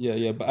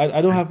 Yeah, but I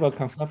don't have a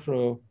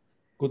conceptual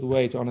good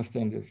way to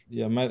understand this.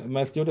 Yeah,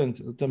 my student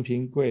Deng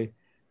Ping Gui,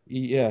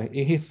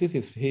 in his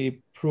thesis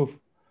he proved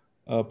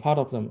part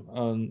of them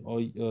on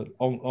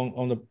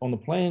the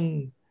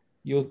plane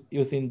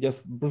using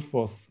just brute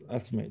force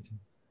estimate,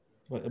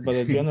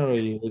 but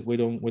generally we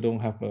don't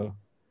have a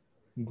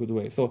good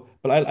way. So,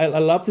 but I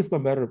love this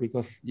one better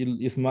because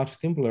it's much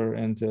simpler,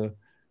 and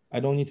I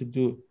don't need to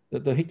do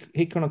the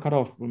Higgs kernel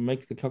cutoff will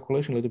make the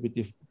calculation a little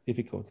bit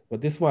difficult.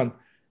 But this one,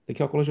 the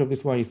calculation of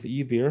this one is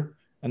easier,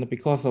 and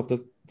because of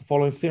the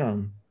following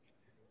theorem,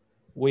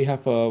 we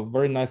have a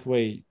very nice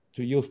way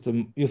to use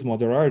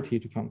modularity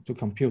to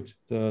compute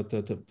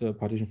the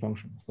partition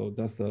function. So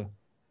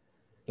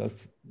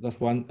that's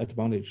one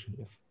advantage.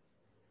 Yes.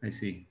 I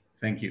see.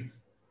 Thank you.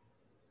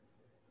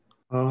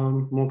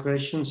 More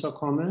questions or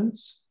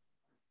comments?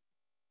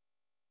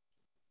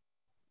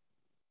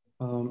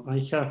 I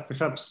have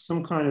perhaps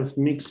some kind of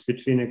mix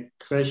between a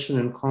question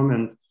and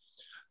comment.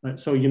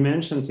 So you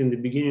mentioned in the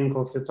beginning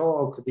of the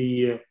talk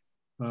the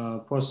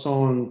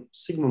Poisson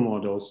sigma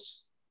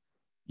models.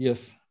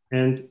 Yes.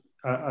 And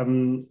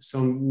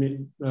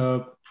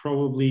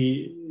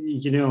probably,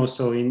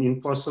 so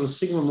in Poisson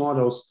sigma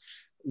models,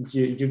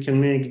 you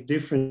can make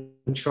different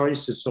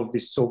choices of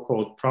this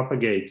so-called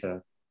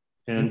propagator.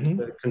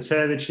 And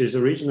Koncevich's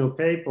original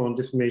paper on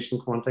deformation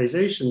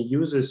quantization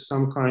uses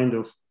some kind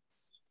of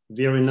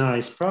very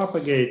nice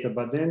propagator,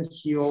 but then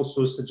he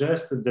also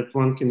suggested that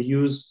one can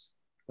use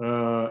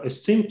a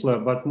simpler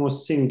but more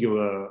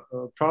singular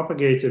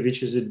propagator,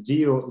 which is a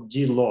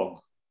d-log,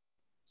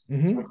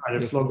 some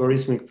kind of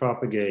logarithmic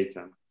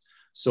propagator.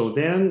 So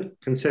then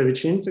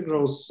conservative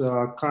integrals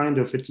are kind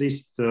of, at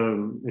least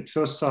at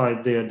first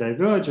sight, they are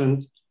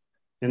divergent.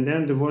 And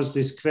then there was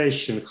this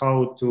question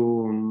how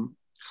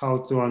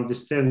to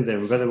understand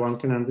them, whether one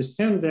can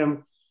understand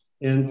them.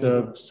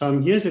 And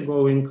some years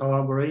ago, in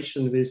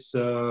collaboration with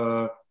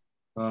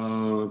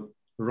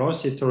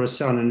Rossi,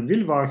 Torresyan, and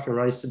Willwacher,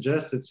 I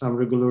suggested some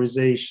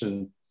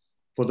regularization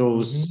for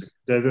those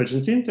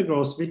divergent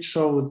integrals, which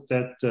showed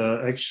that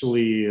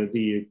actually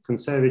the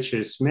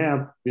Kontsevich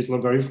map with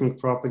logarithmic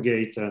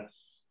propagator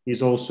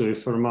is also a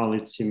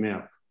formality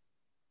map.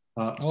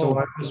 So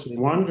I was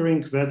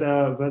wondering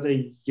whether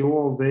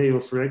your way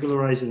of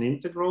regularizing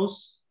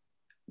integrals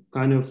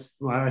kind of,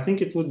 I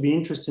think it would be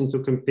interesting to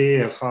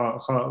compare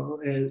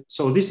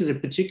so this is a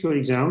particular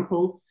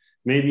example,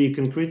 maybe a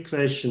concrete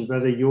question,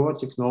 whether your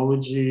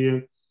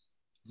technology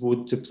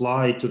would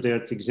apply to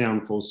that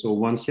example. So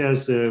one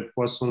has a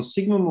Poisson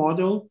sigma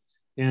model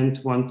and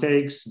one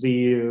takes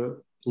the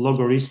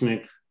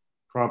logarithmic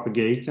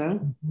propagator.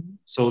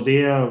 So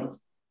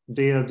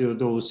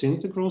those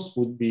integrals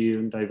would be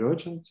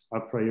divergent a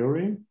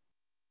priori.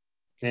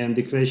 And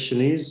the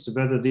question is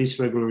whether this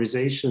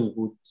regularization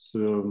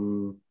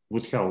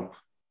would help.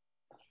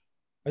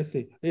 I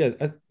see. Yeah,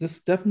 this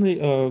is definitely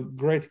a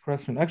great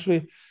question.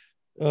 Actually,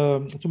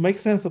 to make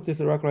sense of this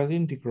regularized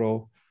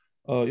integral,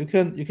 you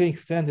can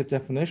extend the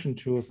definition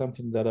to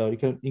something that you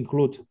can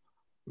include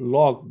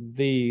log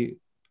z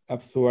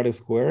absolute value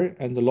square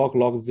and the log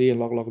z and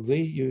log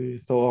z,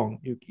 so on.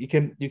 You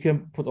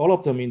can put all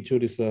of them into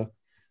this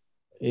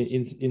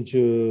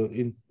into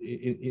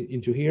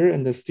here,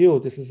 and then still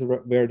this is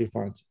very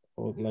defined,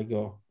 or like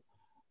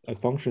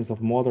functions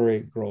of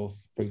moderate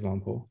growth, for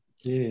example.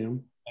 Yeah.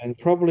 And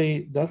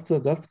probably that's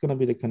going to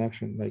be the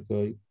connection. Like,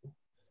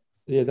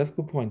 yeah, that's a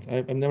good point.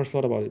 I've never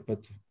thought about it,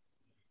 but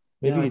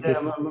maybe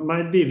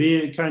might be.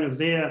 We kind of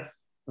there.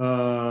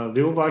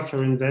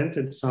 Willwacher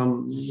invented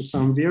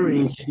some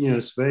very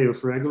ingenious way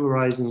of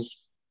regularizing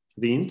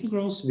the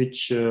integrals,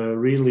 which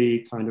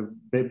really kind of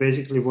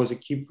basically was a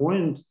key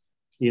point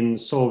in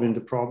solving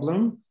the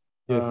problem.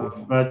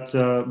 But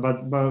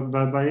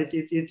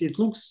it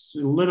looks a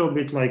little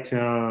bit like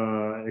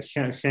a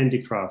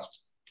handicraft.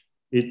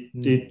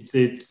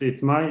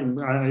 It might,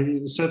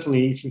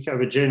 certainly if you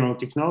have a general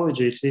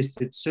technology, at least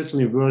it's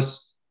certainly worth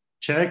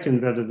checking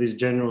whether this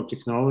general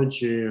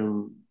technology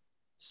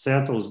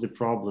settles the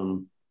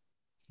problem.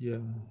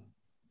 Yeah,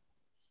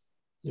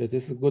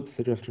 this is a good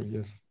suggestion,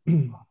 yes.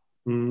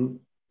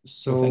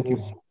 So thank you.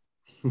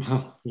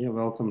 You're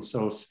welcome.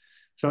 So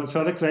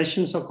further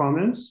questions or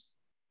comments?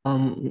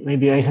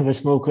 Maybe I have a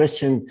small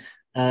question.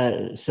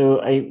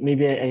 So I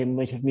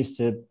might have missed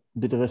a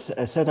bit of a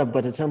setup,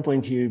 but at some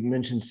point you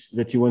mentioned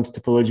that you want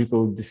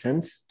topological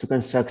descent to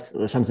construct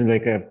something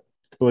like a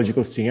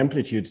topological string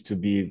amplitude to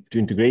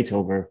integrate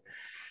over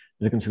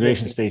the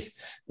configuration space.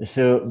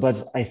 So,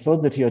 but I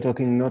thought that you are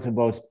talking not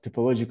about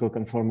topological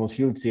conformal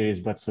field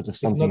theories, but sort of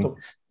something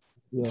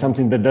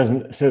that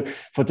doesn't. So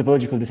for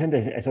topological descent,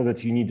 I thought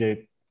that you need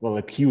a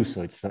Q,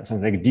 so it's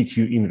something like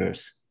DQ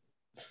inverse.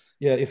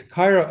 Yeah,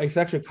 it's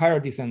actually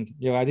chiral descent.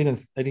 Yeah, I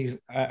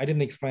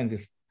didn't explain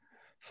this.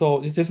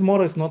 So this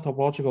model is not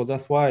topological.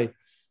 That's why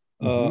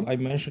I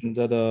mentioned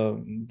that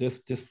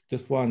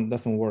this one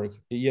doesn't work.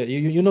 Yeah,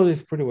 you know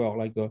this pretty well.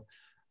 Like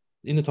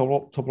in the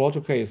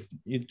topological case,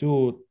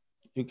 you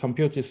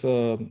compute this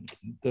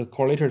the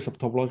correlators of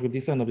topological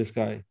descent of this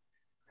guy.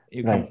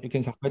 You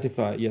can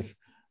quantify, yes.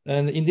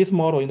 And in this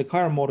model, in the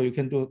chiral model, you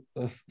can do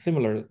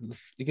similar.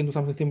 You can do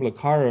something similar,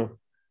 chiral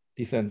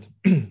descent.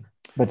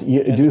 But do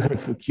you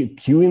have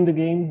Q in the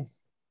game?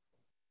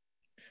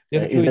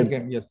 There's a Q in the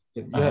game, yes.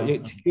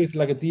 Q is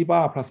like a D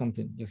bar plus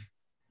something, yes.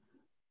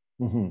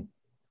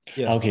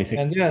 Yeah. Okay.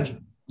 And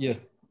then, yes.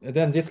 And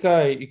then this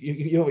guy,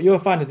 you'll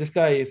find that this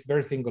guy is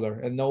very singular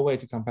and no way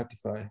to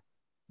compactify.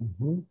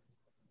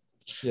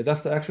 Yeah,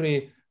 that's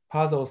actually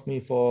puzzles me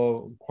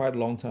for quite a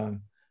long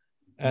time.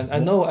 And I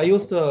know I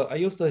used the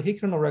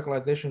Hickenor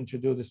regularization to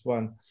do this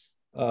one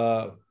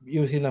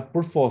using a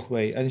brute force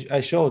way, and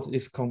I showed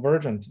it's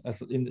convergent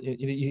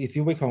it's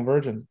UV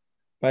convergent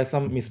by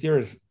some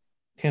mysterious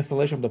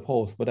cancellation of the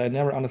poles, but I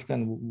never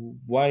understand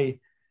why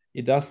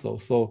it does so.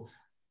 So,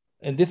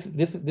 and this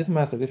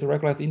method, this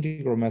regularized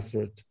integral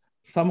method,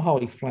 somehow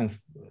explains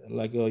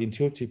like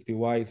intuitively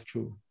why it's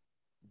true.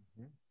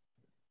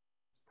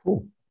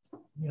 Cool.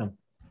 Yeah.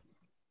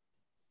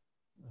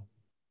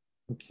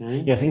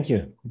 Okay. Yeah. Thank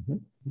you.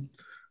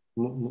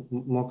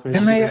 More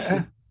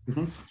questions?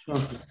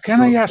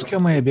 Can I ask you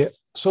maybe?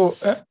 So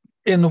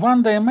in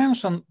one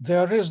dimension,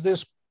 there is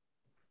this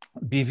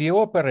BV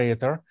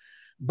operator,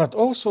 but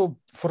also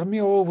for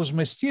me always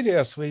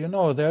mysteriously, you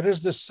know, there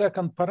is this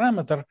second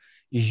parameter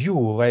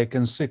U, like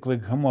in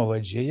cyclic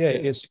homology. Yeah,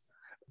 it's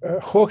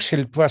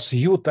Hochschild plus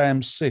U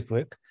times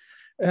cyclic.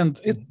 And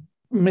it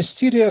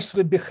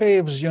mysteriously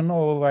behaves, you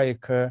know,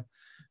 like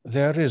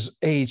there is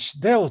H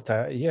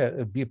delta,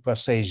 yeah, B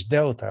plus H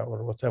delta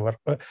or whatever,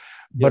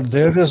 but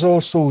there is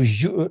also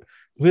U,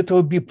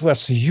 little b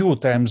plus U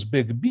times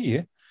big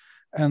B.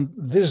 And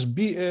this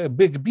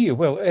big B,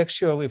 well,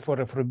 actually for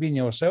a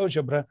Frobenius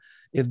algebra,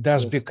 it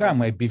does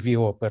become a BV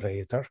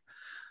operator.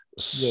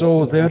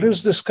 So there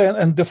is this kind,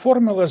 and the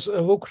formulas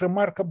look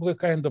remarkably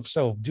kind of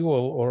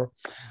self-dual or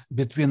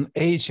between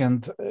H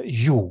and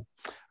U.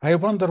 I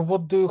wonder,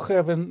 what do you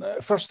have in,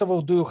 first of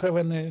all, do you have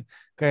any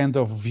kind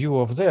of view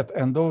of that?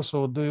 And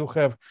also, do you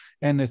have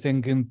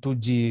anything in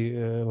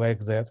 2D like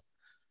that?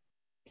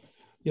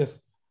 Yes,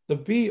 the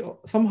B,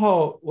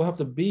 somehow we have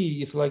the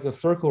B is like a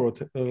circle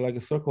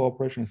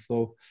operation.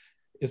 So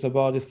it's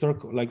about the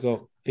circle, like a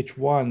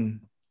H1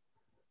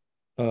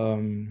 of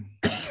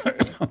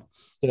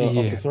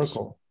the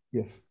circle.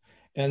 Yes.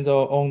 And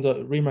on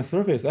the Riemann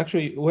surface,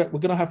 actually, we're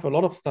gonna have a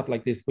lot of stuff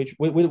like this, which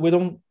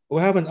we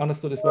haven't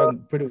understood this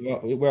one pretty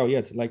well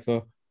yet. Like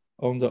for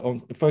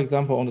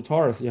example, on the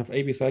torus, you have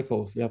AB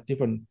cycles, you have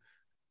different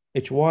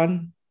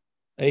H1,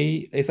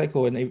 A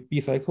cycle and a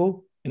B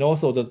cycle, and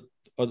also the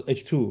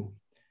H2.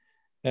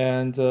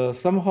 And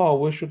somehow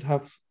we should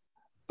have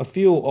a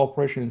few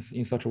operations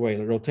in such a way: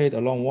 rotate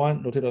along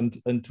one, rotate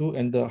on two,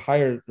 and the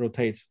higher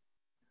rotate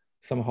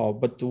somehow.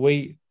 But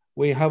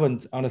we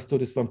haven't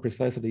understood this one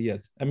precisely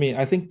yet. I mean,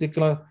 I think they're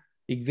gonna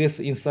exist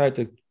inside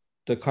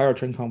the chiral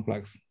chain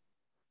complex.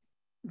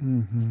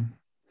 Mm-hmm.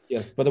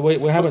 Yes, but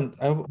we haven't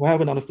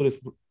understood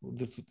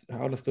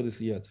this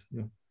yet.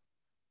 Yeah.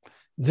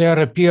 There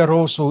appear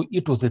also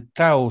e to the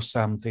tau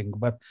something,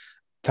 but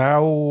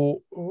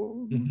tau,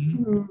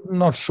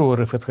 not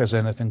sure if it has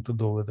anything to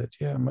do with it.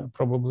 Yeah,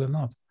 probably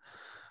not.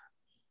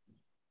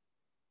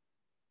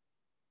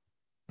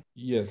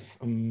 Yes.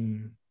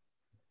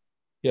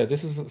 Yeah,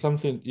 this is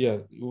something. Yeah,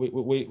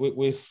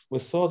 we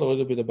thought a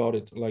little bit about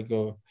it. Like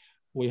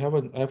we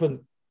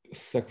haven't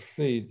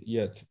succeed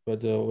yet,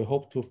 but we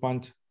hope to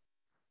find,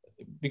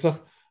 because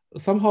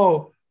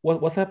somehow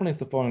what's happening is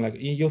the following: like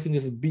in using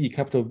this B,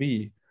 capital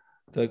B,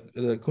 the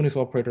Kunis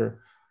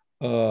operator,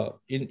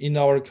 in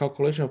our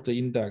calculation of the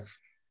index,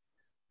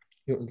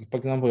 for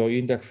example, your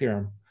index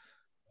theorem,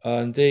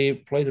 they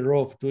play the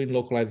role of doing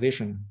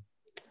localization,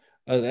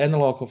 an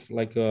analog of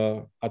like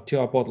a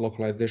tail-abort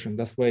localization.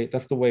 That's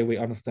the way we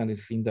understand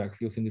this index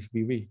using this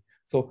BV.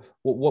 So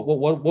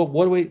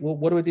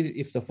what we did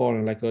is the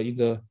following: like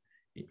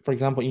for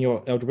example, in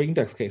your algebraic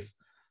index case,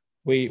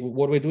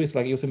 what we do is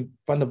like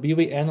find the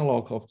BV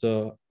analog of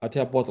the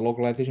tail-abort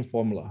localization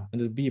formula,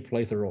 and the B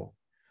plays a role.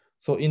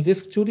 So in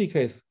this 2D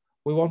case,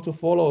 we want to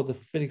follow the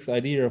physics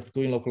idea of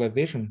doing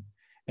localization,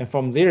 and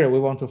from there we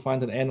want to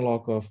find an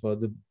analog of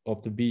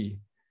the B.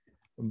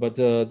 But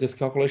this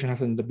calculation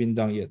hasn't been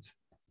done yet.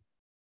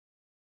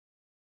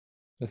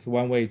 That's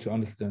one way to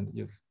understand.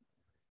 Yes.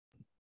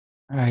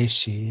 I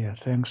see. Yeah,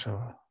 thanks a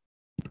lot.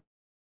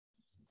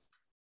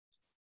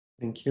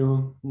 Thank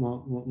you.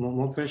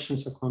 More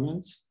questions or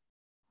comments?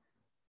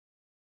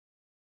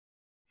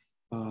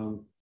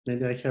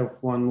 Maybe I have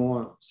one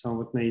more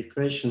somewhat naive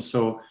question.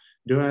 So,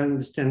 do I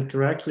understand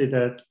correctly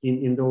that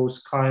in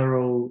those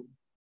chiral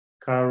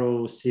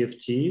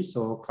CFTs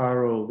or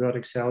chiral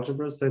vertex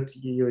algebras that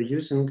you're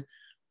using,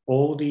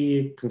 all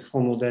the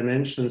conformal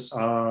dimensions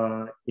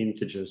are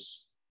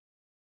integers,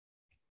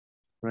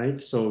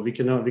 right? So we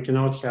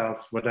cannot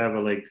have whatever,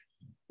 like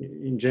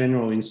in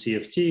general in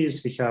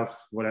CFTs, we have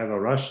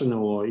whatever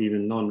rational or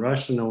even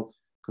non-rational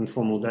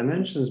conformal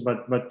dimensions,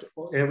 but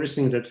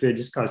everything that we're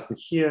discussing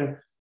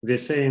here, we're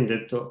saying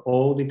that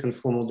all the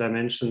conformal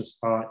dimensions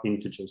are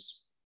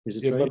integers. Is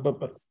it right?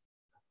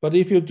 But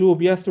if you do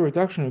Biester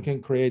reduction, you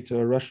can create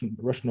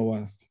rational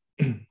ones.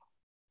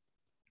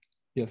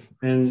 Yes.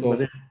 And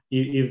so,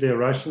 if they're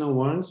rational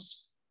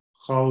ones,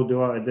 how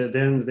do I?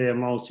 Then they are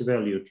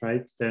multi-valued,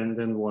 right?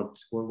 Then what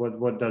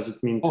does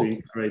it mean to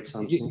integrate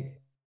something?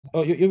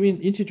 Oh, you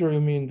mean integer? You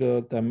mean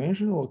the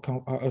dimension or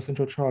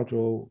central charge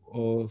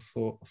or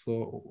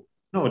so?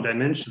 No,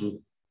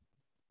 dimension.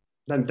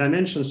 The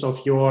dimensions of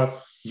your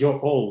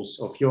alls,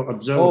 of your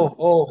observer.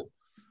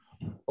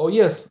 Oh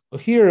yes.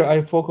 Here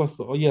I focus.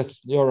 Oh yes,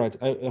 you're right.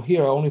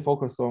 Here I only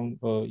focus on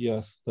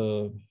yes,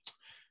 the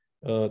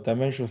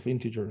dimension of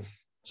integers.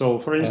 So,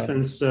 for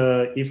instance,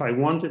 if I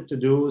wanted to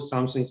do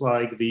something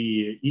like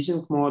the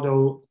Ising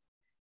model,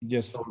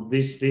 yes, so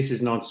this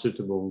is not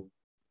suitable.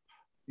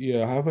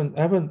 Yeah, I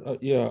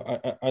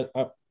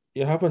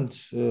haven't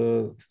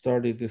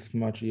started this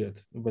much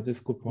yet, but it's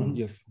a good point.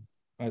 Yes,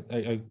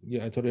 I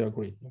totally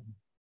agree.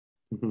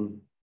 Mm-hmm.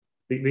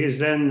 Because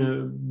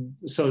then,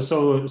 so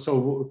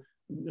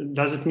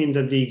does it mean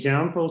that the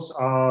examples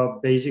are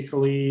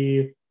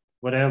basically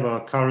whatever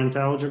current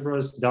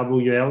algebras,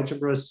 W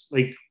algebras?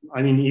 Like,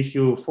 I mean, if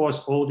you force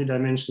all the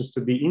dimensions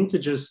to be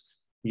integers,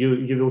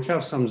 you will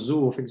have some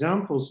zoo of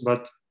examples,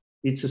 but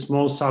it's a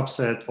small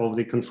subset of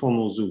the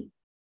conformal zoo.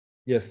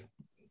 Yes,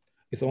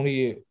 it's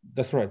only,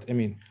 that's right. I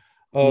mean,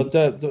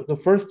 the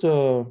first,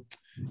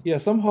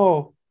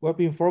 somehow we've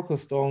been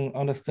focused on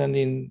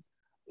understanding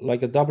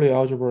like a W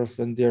algebras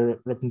and their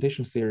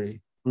representation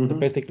theory,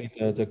 basically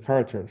the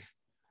characters.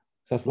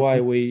 That's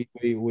why we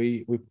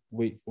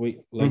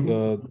like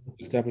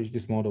establish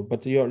this model.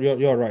 But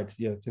you're right.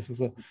 Yeah, this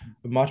is a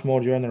much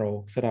more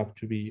general setup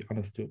to be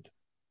understood.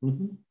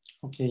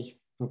 Okay.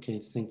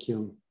 Thank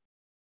you.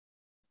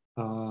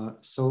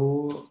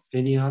 So,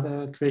 any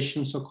other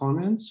questions or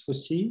comments for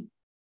C?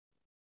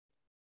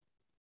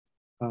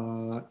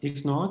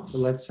 If not,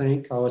 let's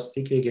thank our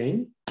speaker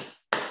again.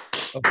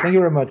 Thank you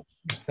very much.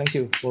 Thank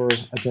you for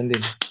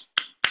attending.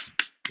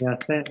 Yeah,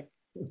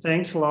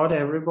 thanks a lot,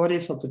 everybody,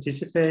 for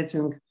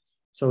participating.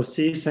 So,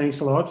 C,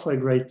 thanks a lot for a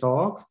great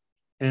talk.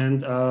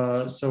 And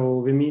so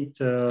we meet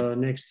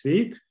next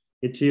week.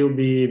 It will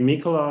be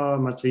Mikola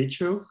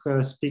Matvichuk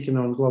speaking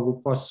on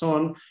global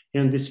Poisson,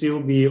 and this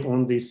will be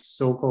on this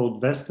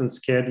so-called Western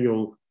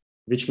schedule,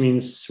 which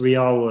means 3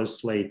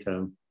 hours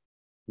later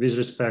with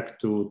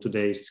respect to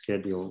today's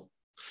schedule.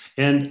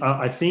 And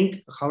I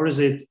think, how is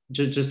it,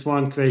 just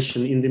one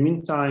question. In the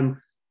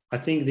meantime, I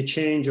think the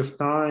change of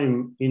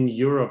time in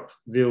Europe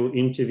will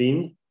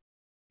intervene.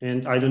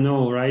 And I don't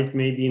know, right?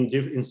 Maybe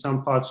in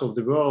some parts of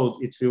the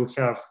world, it will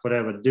have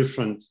whatever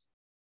different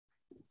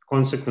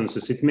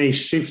consequences. It may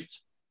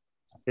shift.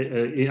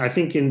 I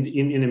think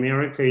in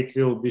America, it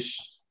will be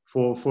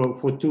for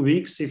 2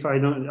 weeks. If I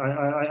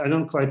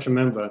don't quite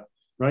remember,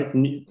 right?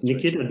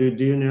 Nikita,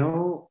 do you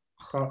know?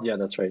 Yeah,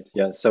 that's right.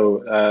 Yeah.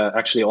 So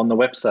actually on the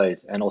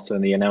website and also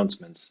in the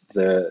announcements,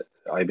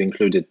 I've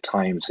included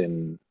times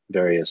in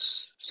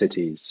various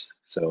cities.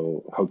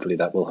 So hopefully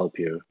that will help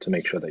you to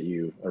make sure that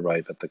you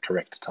arrive at the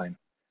correct time.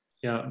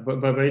 Yeah,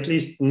 but at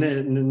least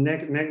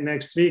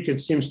next week,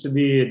 it seems to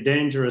be a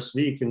dangerous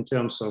week in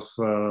terms of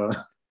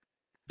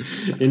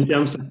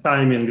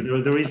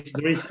timing. There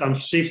is some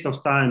shift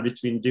of time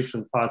between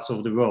different parts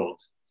of the world.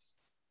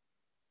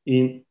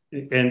 And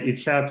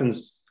it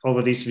happens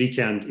over this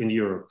weekend in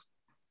Europe.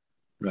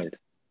 Right.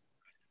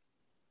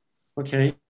 Okay.